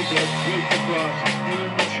 the figure with the cross in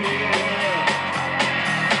the chair.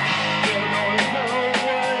 Don't know what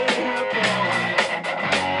happened.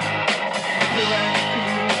 The last two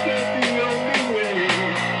is that the only way.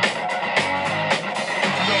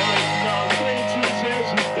 No, it's not places as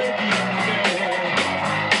a thinking man.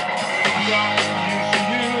 Not used to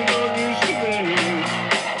you, not used to me.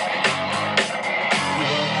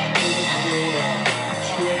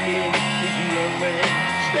 Trembling, he's a young man,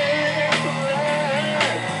 staring at the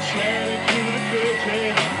light. Shining through the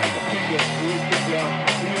curtain, the figure with the cross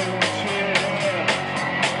in the chair.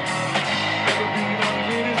 Never been on the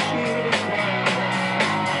minute scene of a crime.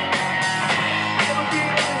 Never been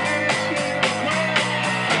on the minute scene of a crime.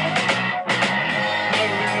 I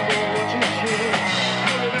remember what you said.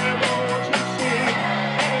 I remember what you said.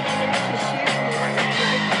 I remember what you said. I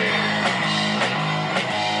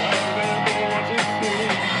remember what you said.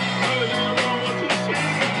 I remember what you said.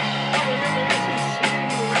 I remember what you said.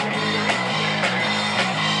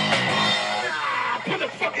 Put the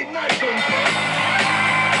fucking knife on.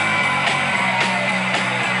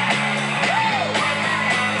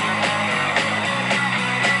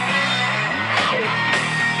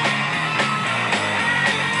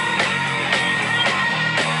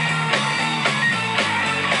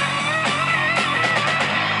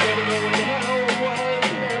 Never know how or why it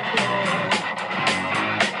happened.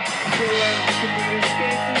 The last to me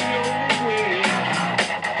escape the only way.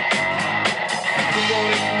 The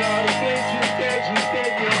morning's not a day, just as you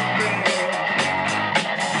said, young man.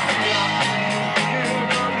 Not used to you,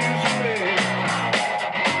 not used to me.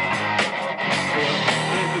 Well,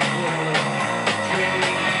 in the corner,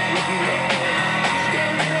 trailing with the light,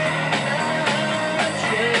 staring at the night,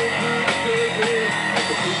 staring through the curtain, at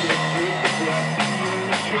the figure with the clock in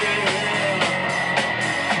the chair.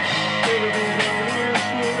 Never been on the minute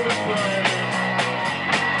scene of a crime.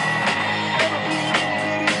 Never been on the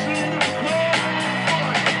minute scene of a crime.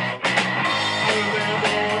 I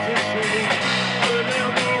remember what you said. I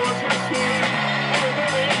remember what you said. I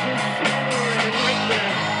remember what you said right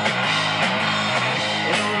there.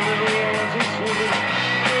 I remember what you said.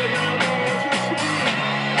 I remember what you said.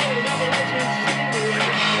 I remember what you said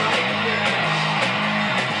right there.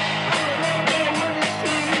 I remember what you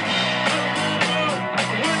said. I remember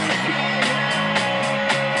what you said.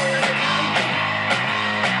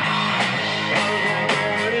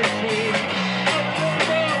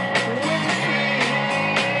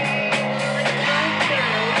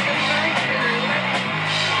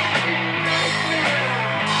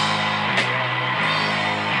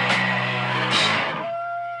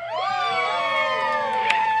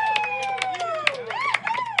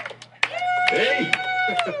 Hey,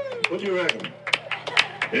 what do you reckon?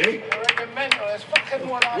 Hey?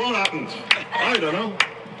 What happened? I don't know.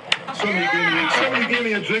 Somebody gave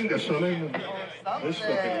me a drink or something. This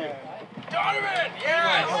fucking... Donovan!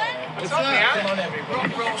 Yes! What's up, man? Come on, everybody.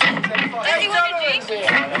 Does he want a drink?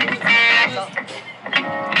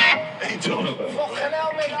 Hey, Donovan. Fucking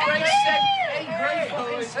hell, mate. Great set. Hey, great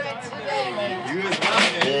fucking set today, man. You as well,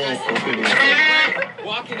 man. Oh, fucking...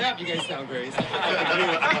 Walk it up, you guys sound great.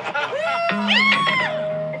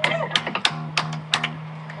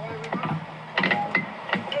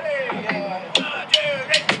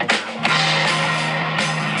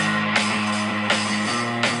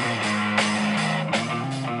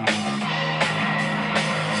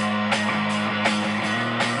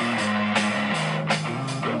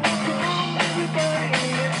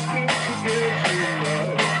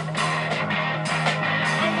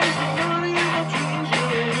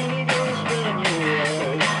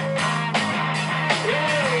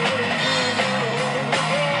 Yeah.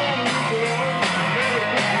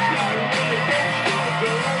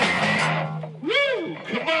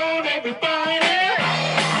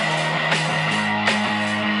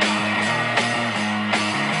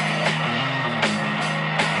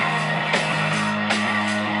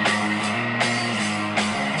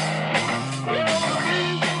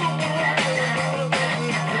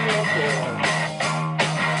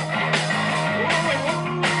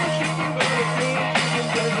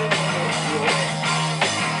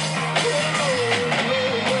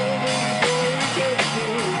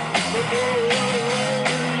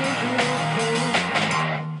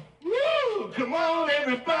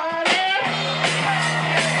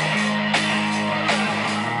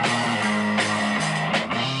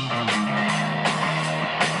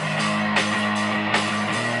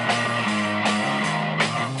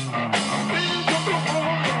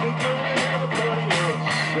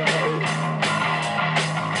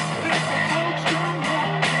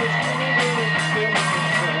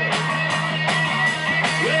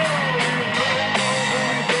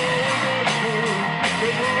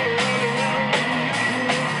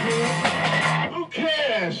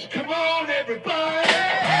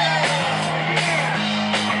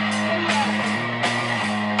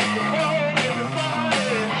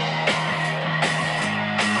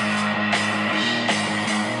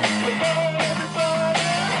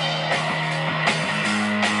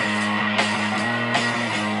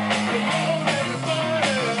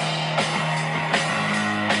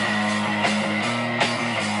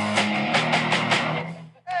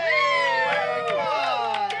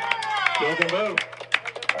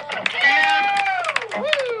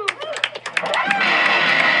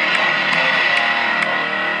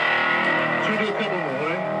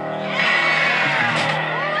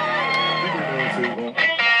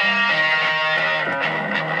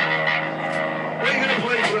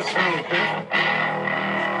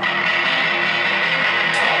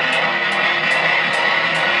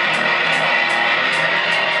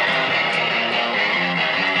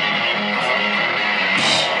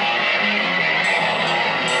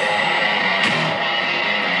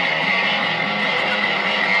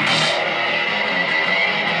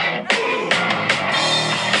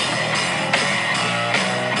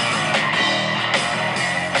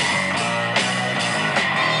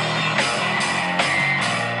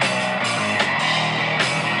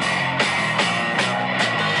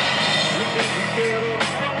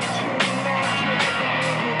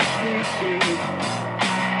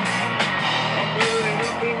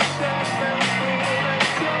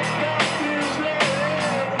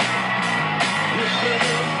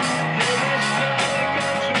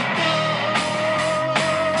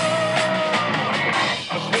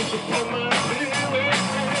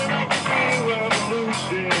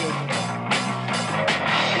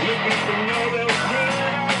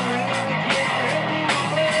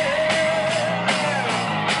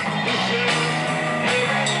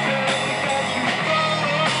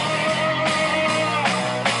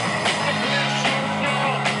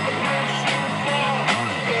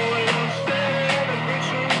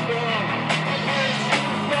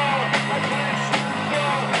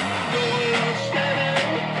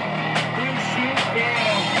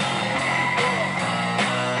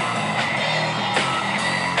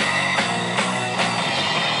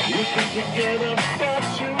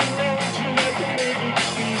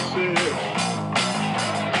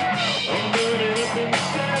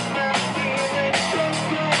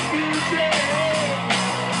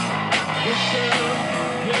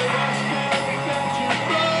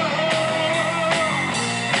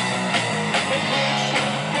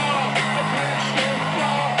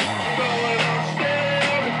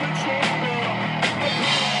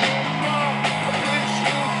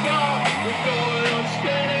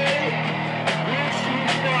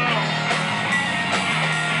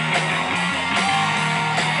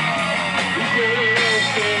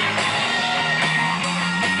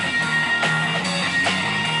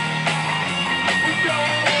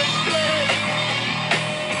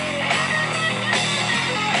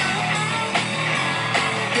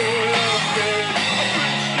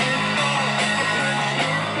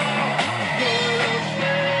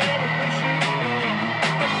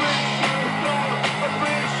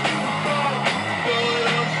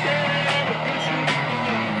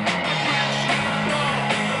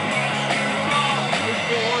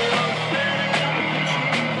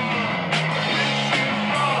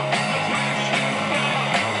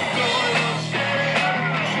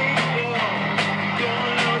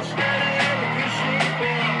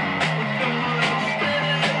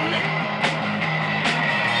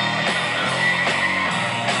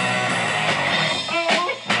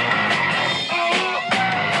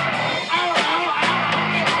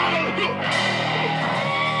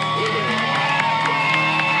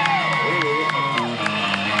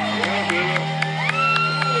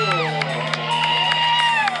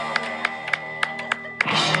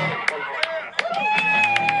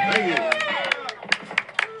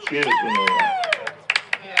 Cheers and all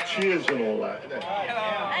that. Cheers and all that. And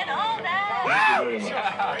all that. Thank you very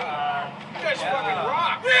much. You guys fucking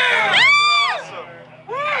rock.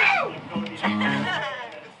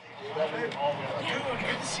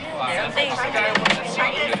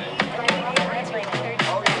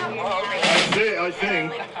 I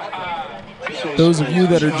think. Those of you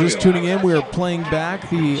that are just tuning in, we are playing back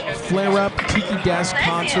the Flare Up Tiki Desk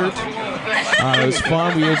concert. It was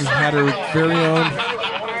fun. We just had our very own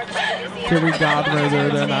fairy godmother there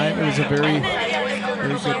tonight. It was a very,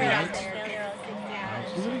 very good night.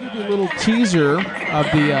 We're going to give you a little teaser of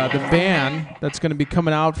the band that's going to be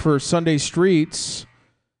coming out for Sunday Streets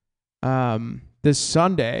this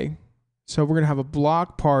Sunday. So we're going to have a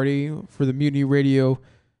block party for the Mutiny Radio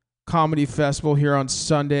Comedy Festival here on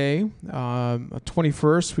Sunday,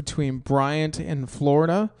 21st, between Bryant and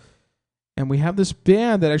Florida. And we have this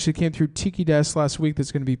band that actually came through Tiki Desk last week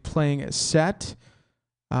that's going to be playing a set.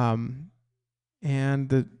 And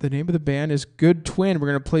the name of the band is Good Twin. We're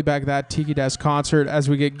going to play back that Tiki Desk concert as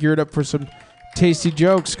we get geared up for some tasty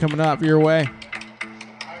jokes coming up your way. All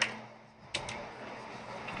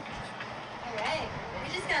right.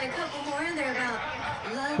 We just got a couple more in there about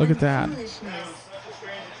love. Look at that.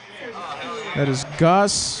 That is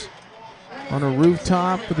Gus on a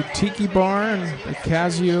rooftop with a tiki bar and a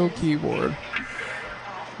Casio keyboard.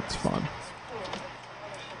 It's fun.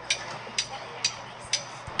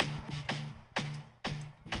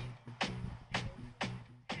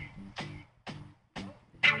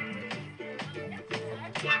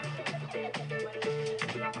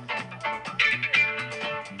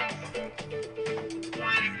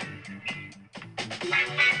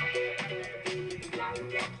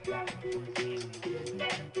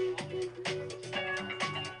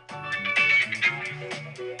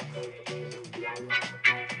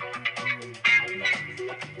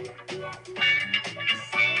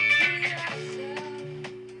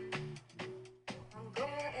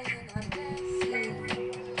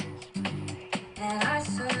 And I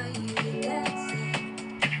saw you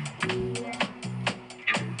dancing.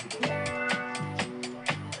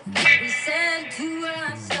 We said to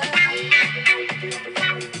ourselves,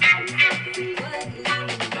 what is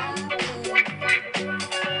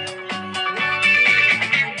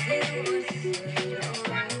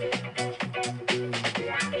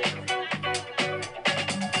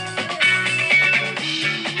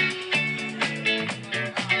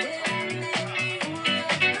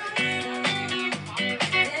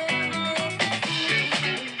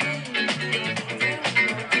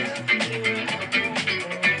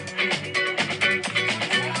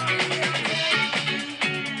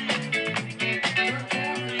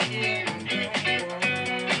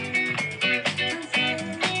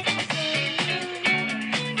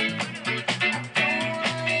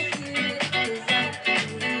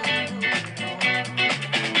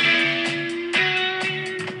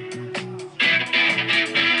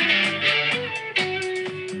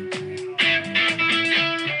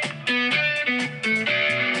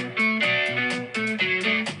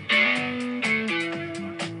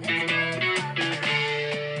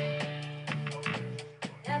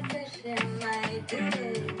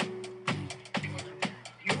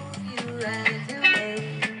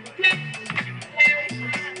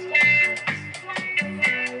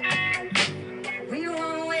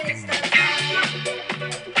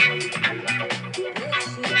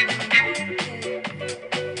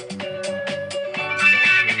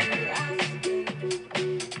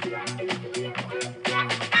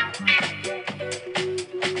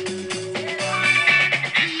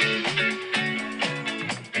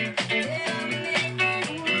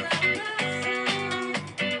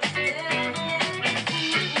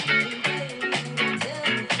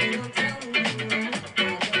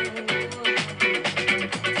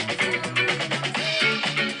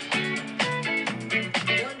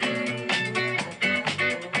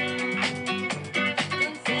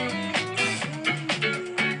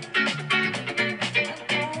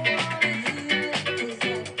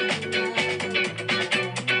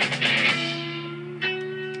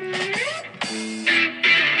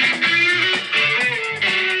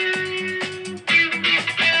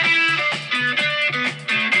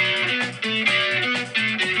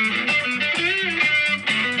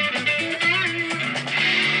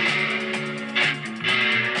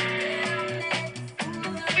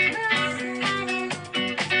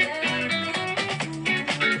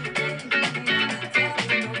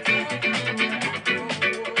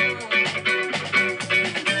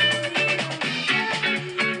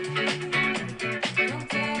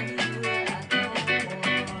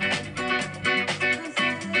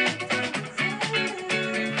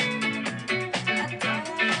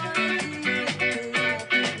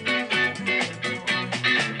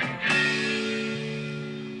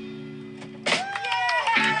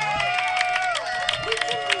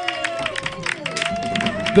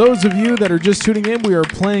Those of you that are just tuning in, we are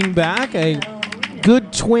playing back a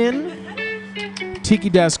Good Twin Tiki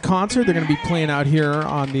Desk concert. They're going to be playing out here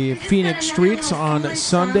on the Phoenix streets on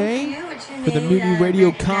Sunday for the Mutiny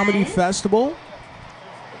Radio Comedy Festival.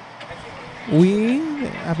 We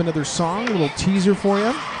have another song, a little teaser for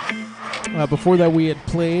you. Before that, we had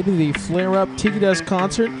played the Flare Up Tiki Desk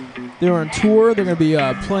concert. They're on tour. They're going to be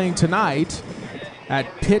playing tonight at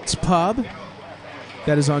Pitt's Pub.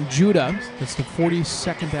 That is on Judah. That's the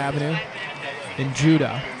 42nd Avenue in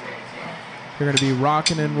Judah. They're going to be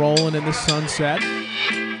rocking and rolling in the sunset.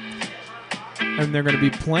 And they're going to be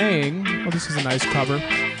playing... Oh, this is a nice cover.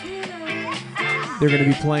 They're going to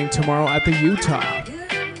be playing tomorrow at the Utah.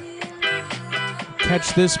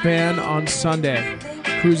 Catch this band on Sunday.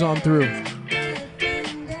 Cruise on through.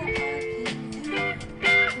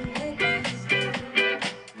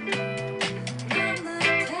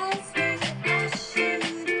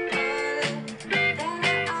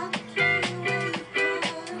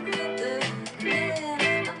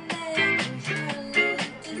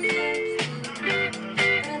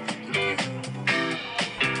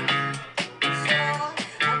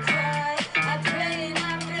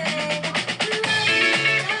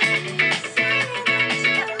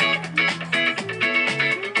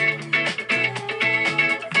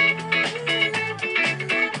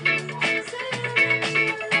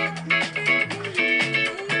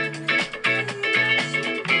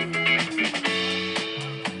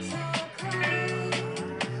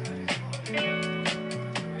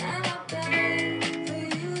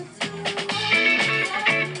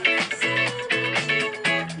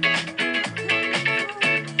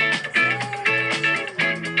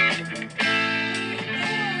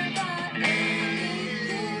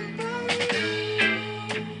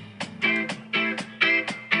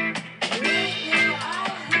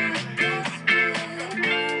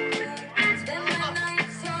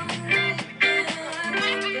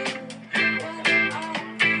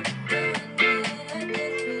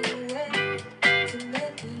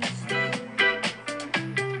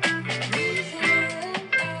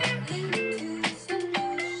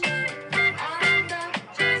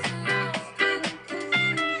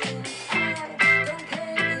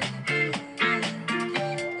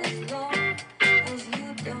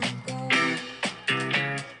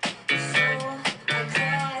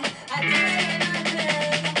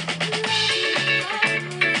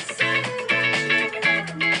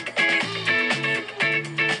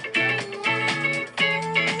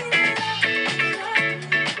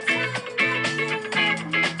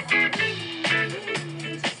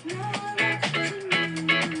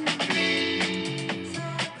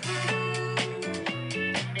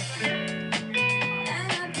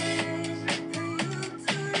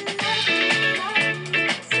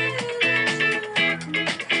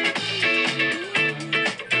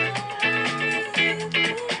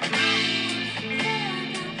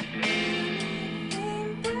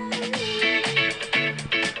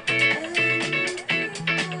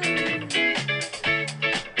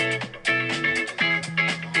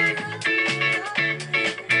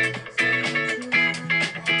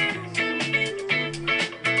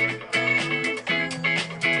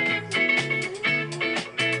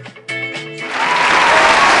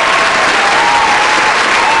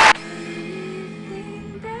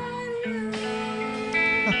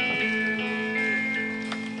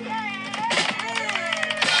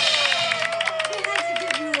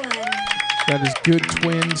 That is Good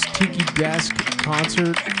Twins Tiki Desk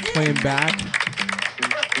concert playing back.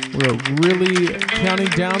 We're really counting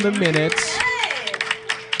down the minutes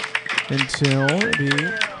until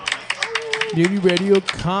the Mutiny Radio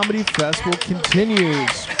Comedy Festival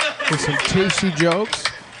continues with some tasty jokes.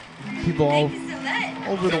 People all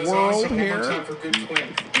over the world here.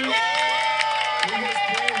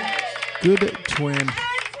 Good Twin.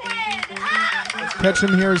 Catch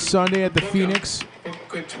them here Sunday at the Phoenix.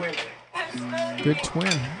 Good Twin. Good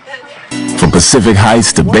Twin. From Pacific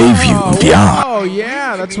Heights to Bayview and beyond. Oh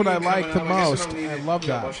yeah, that's what I like the most. I love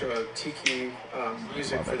that. A bunch of tiki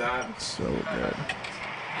music for that. It's so good.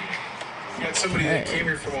 You got somebody that came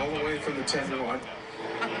here from all the way from the 10-1.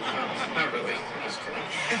 Not really. Just kidding.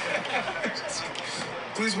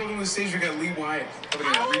 Please welcome to the stage. We got Lee Wyatt.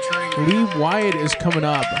 Returning. Lee Wyatt is coming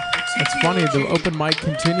up. It's funny. The open mic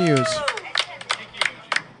continues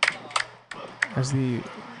as the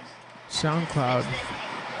SoundCloud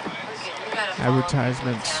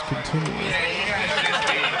advertisements continue.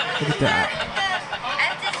 Look at that.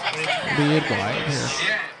 Lee Wyatt here.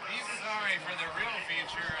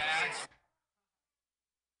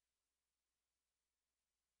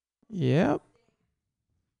 Yep.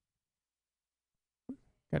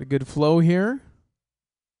 Got a good flow here.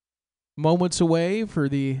 moments away for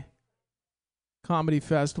the comedy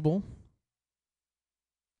festival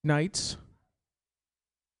nights.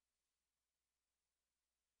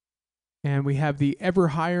 And we have the Ever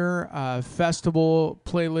Higher Festival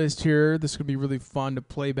playlist here. This is going to be really fun to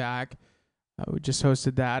play back. We just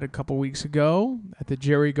hosted that a couple weeks ago at the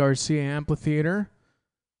Jerry Garcia Amphitheater.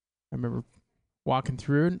 I remember walking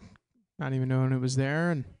through it, not even knowing it was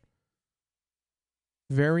there, and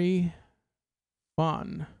very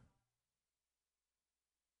fun.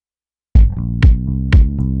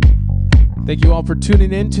 Thank you all for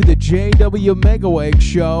tuning in to the JWMegaweg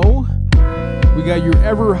Show. We got your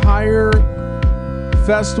Ever Higher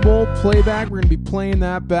Festival playback. We're going to be playing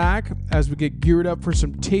that back as we get geared up for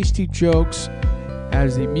some tasty jokes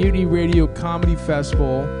as the MutinyRadio Comedy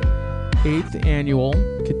Festival 8th Annual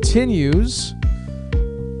continues.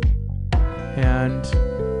 And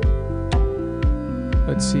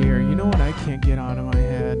let's see here. You know what I can't get out of my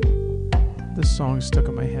head? This song's stuck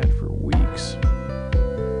in my head for weeks.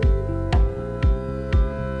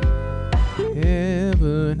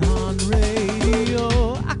 Heaven on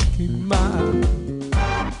radio, I keep my...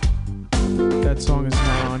 That song is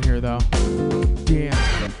not on here though. Damn.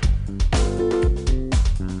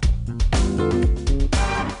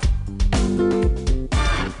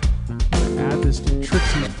 I'm gonna add this to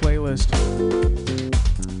Trixie's playlist.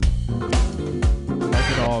 I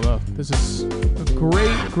like it all though. This is a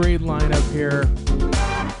great lineup here.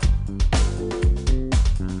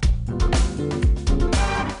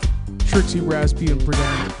 Trixie Rasputin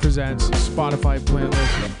presents Spotify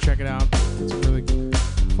playlist. Check it out. It's really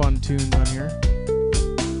fun tunes on here.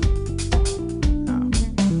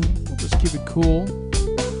 We'll just keep it cool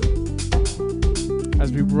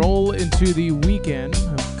as we roll into the weekend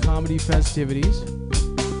of comedy festivities.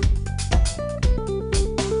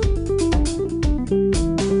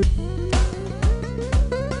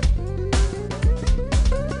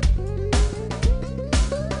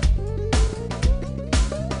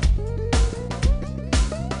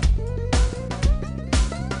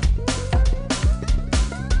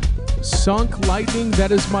 Sunk Lightning,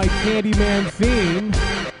 that is my Candyman theme.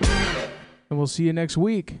 And we'll see you next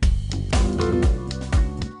week.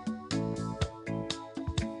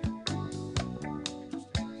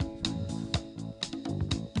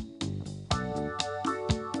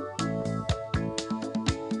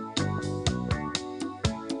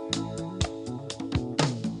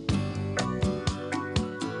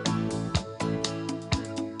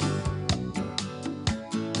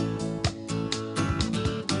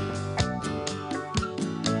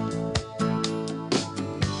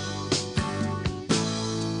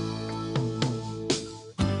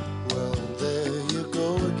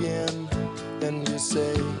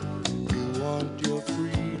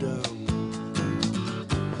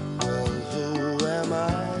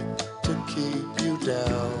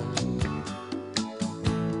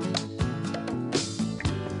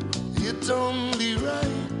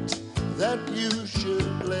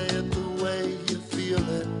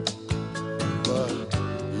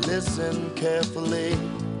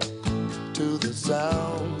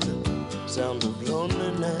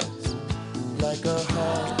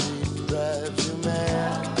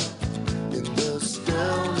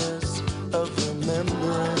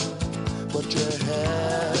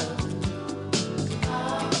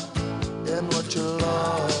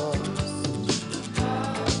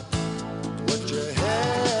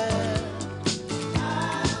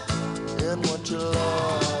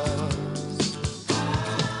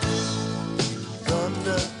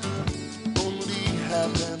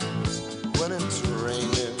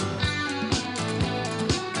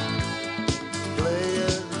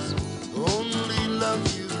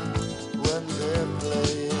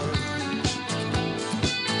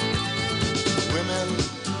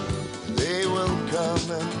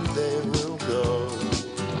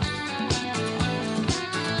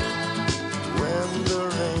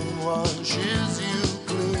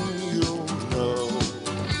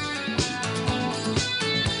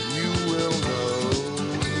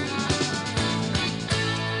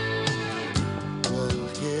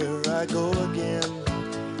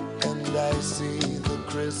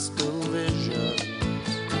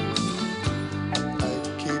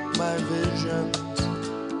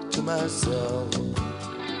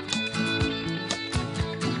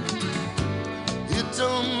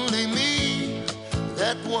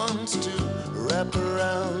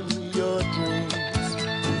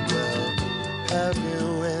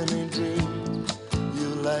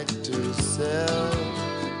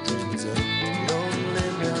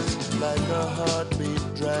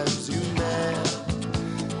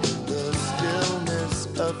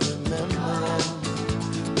 Of remembering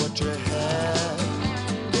what you had.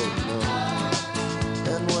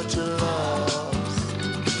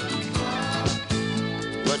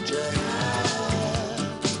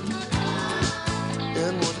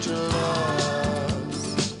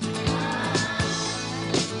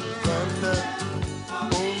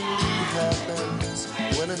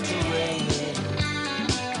 into raining.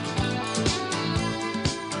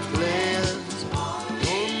 Players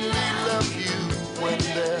only love you when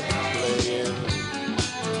they're playing.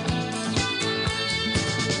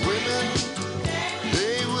 Women,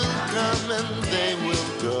 they will come and they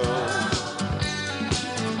will go.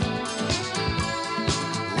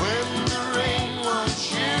 When the rain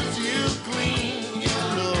washes you clean, you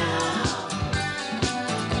know.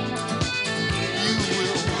 You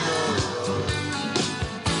will know.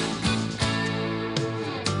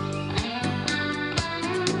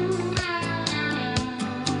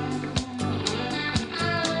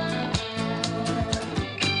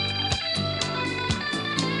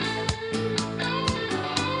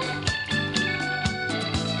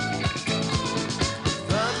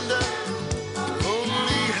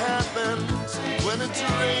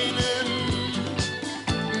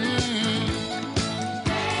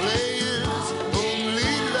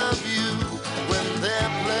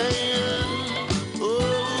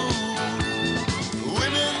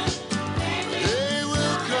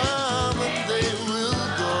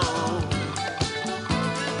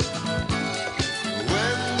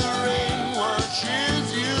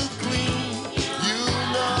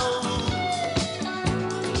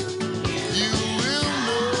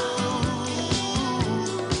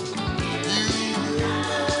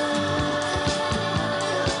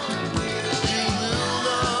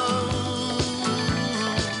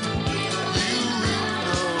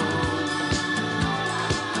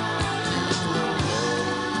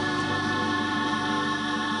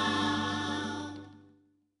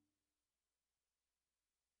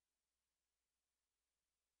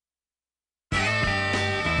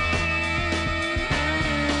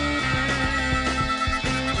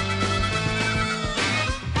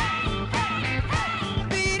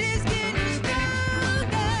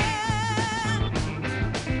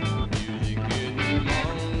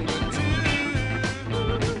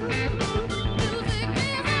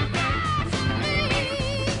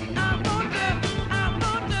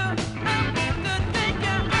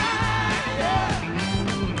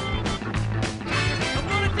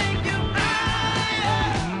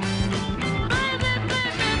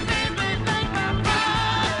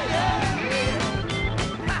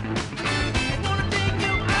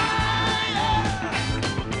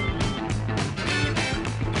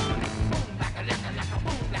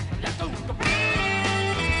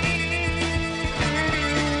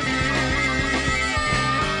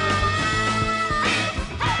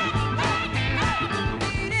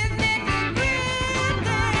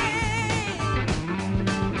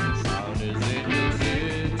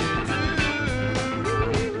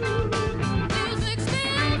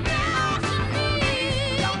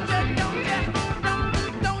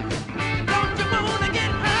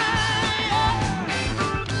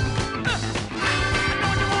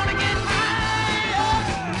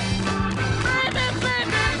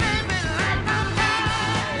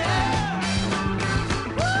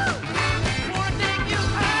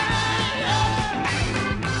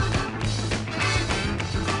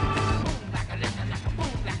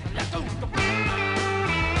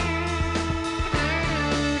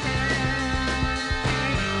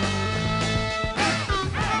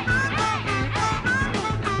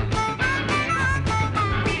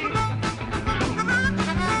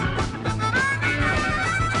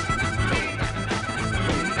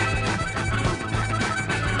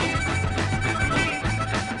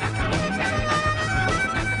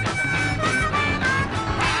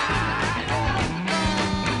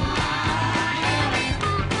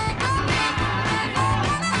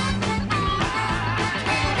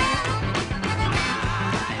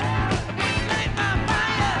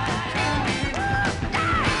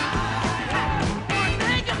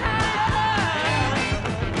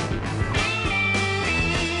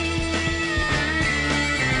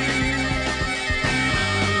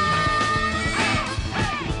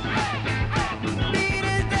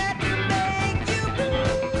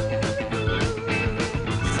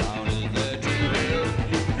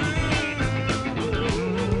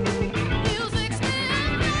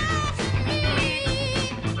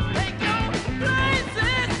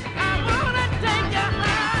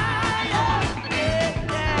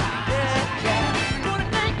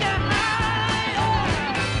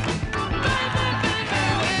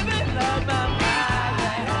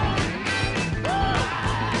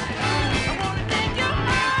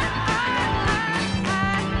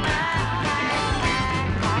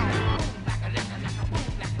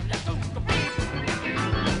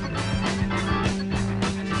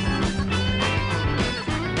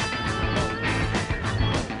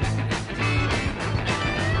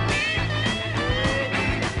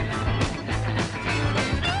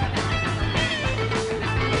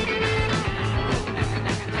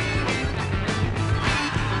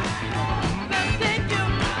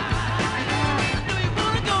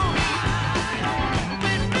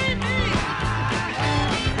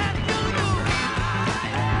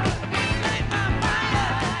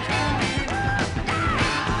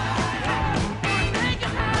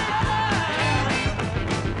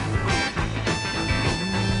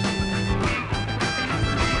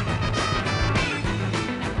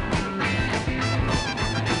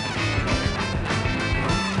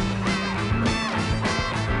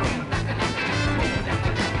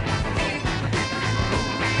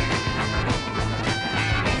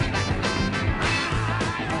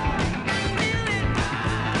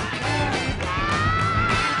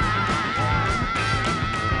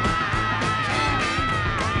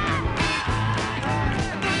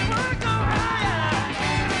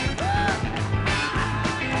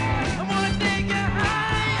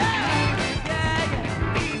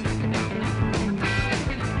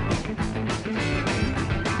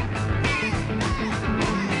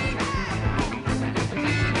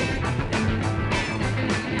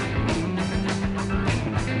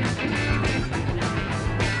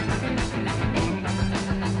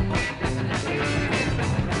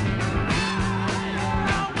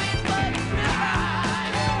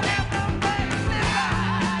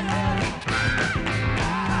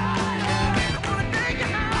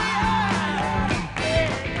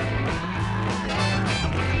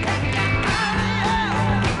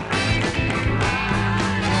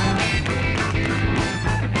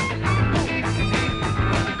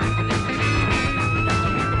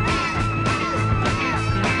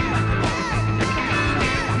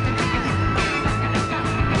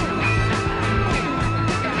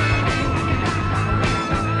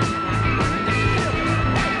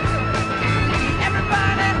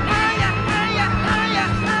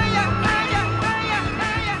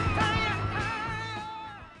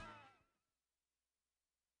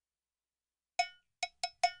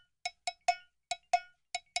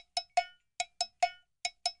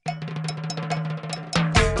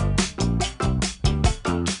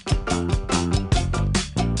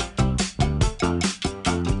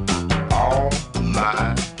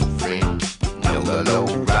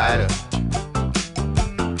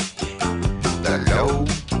 low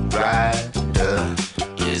rider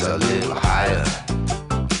is a little higher.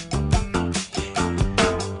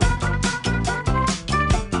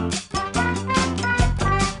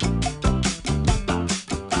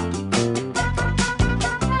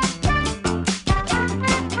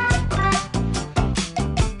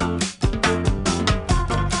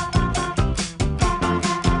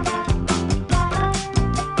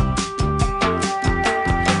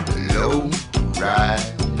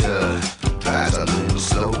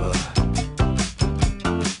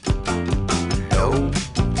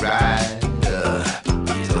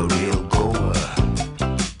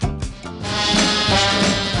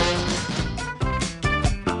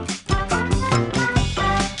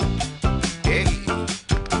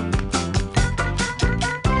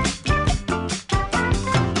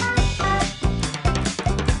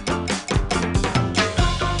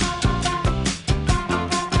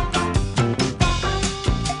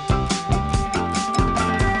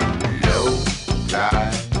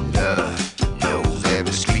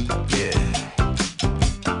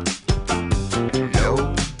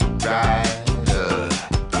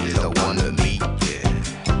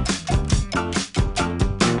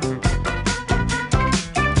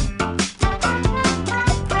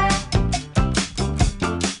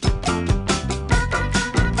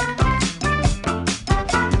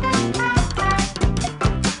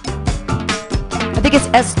 I think it's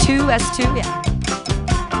S2, yeah.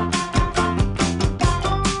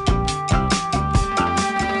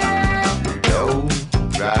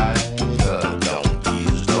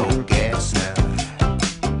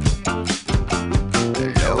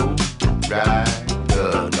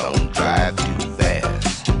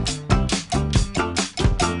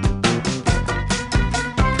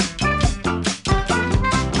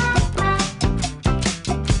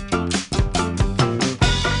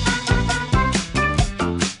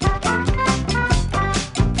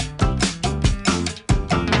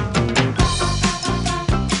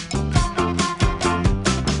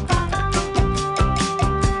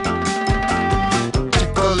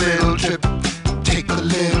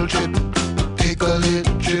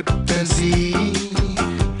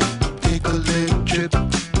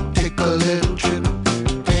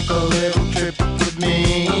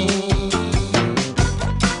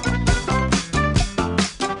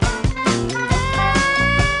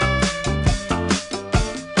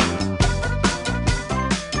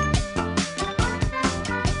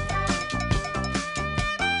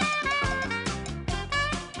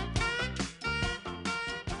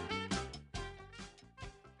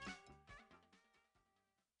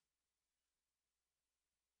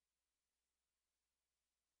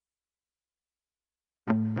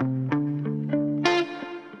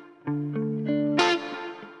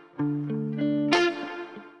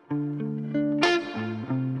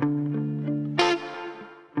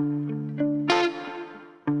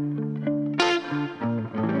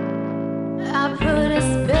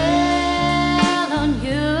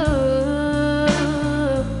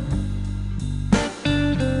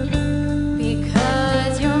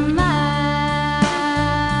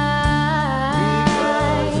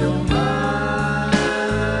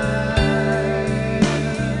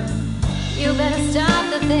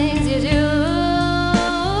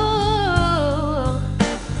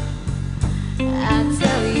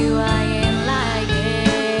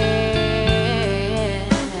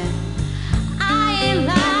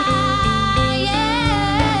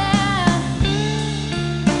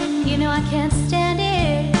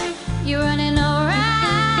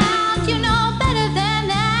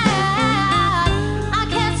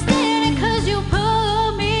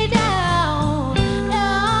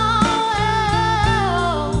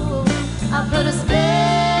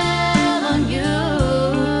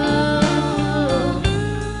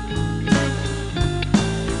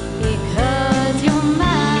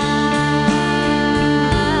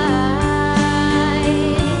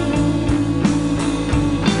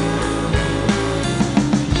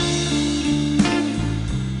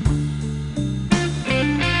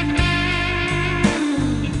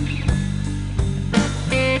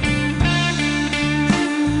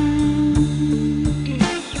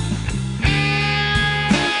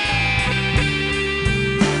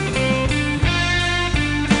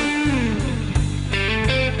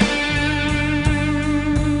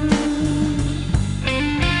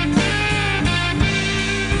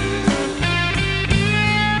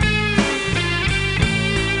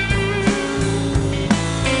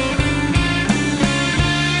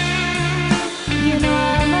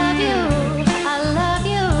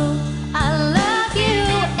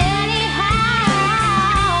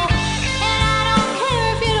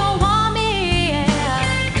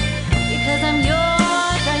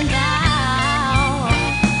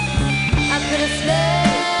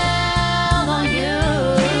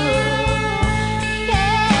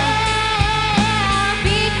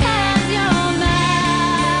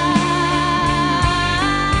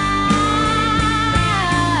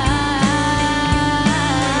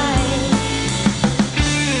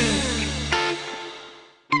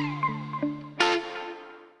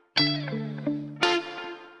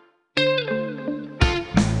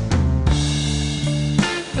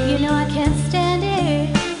 know I can't stand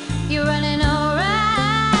it. You're running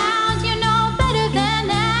around, you know better than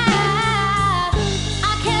that.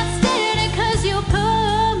 I can't stand it 'cause you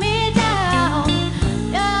pull me down.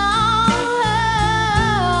 Oh,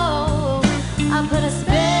 I put a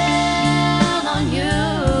spell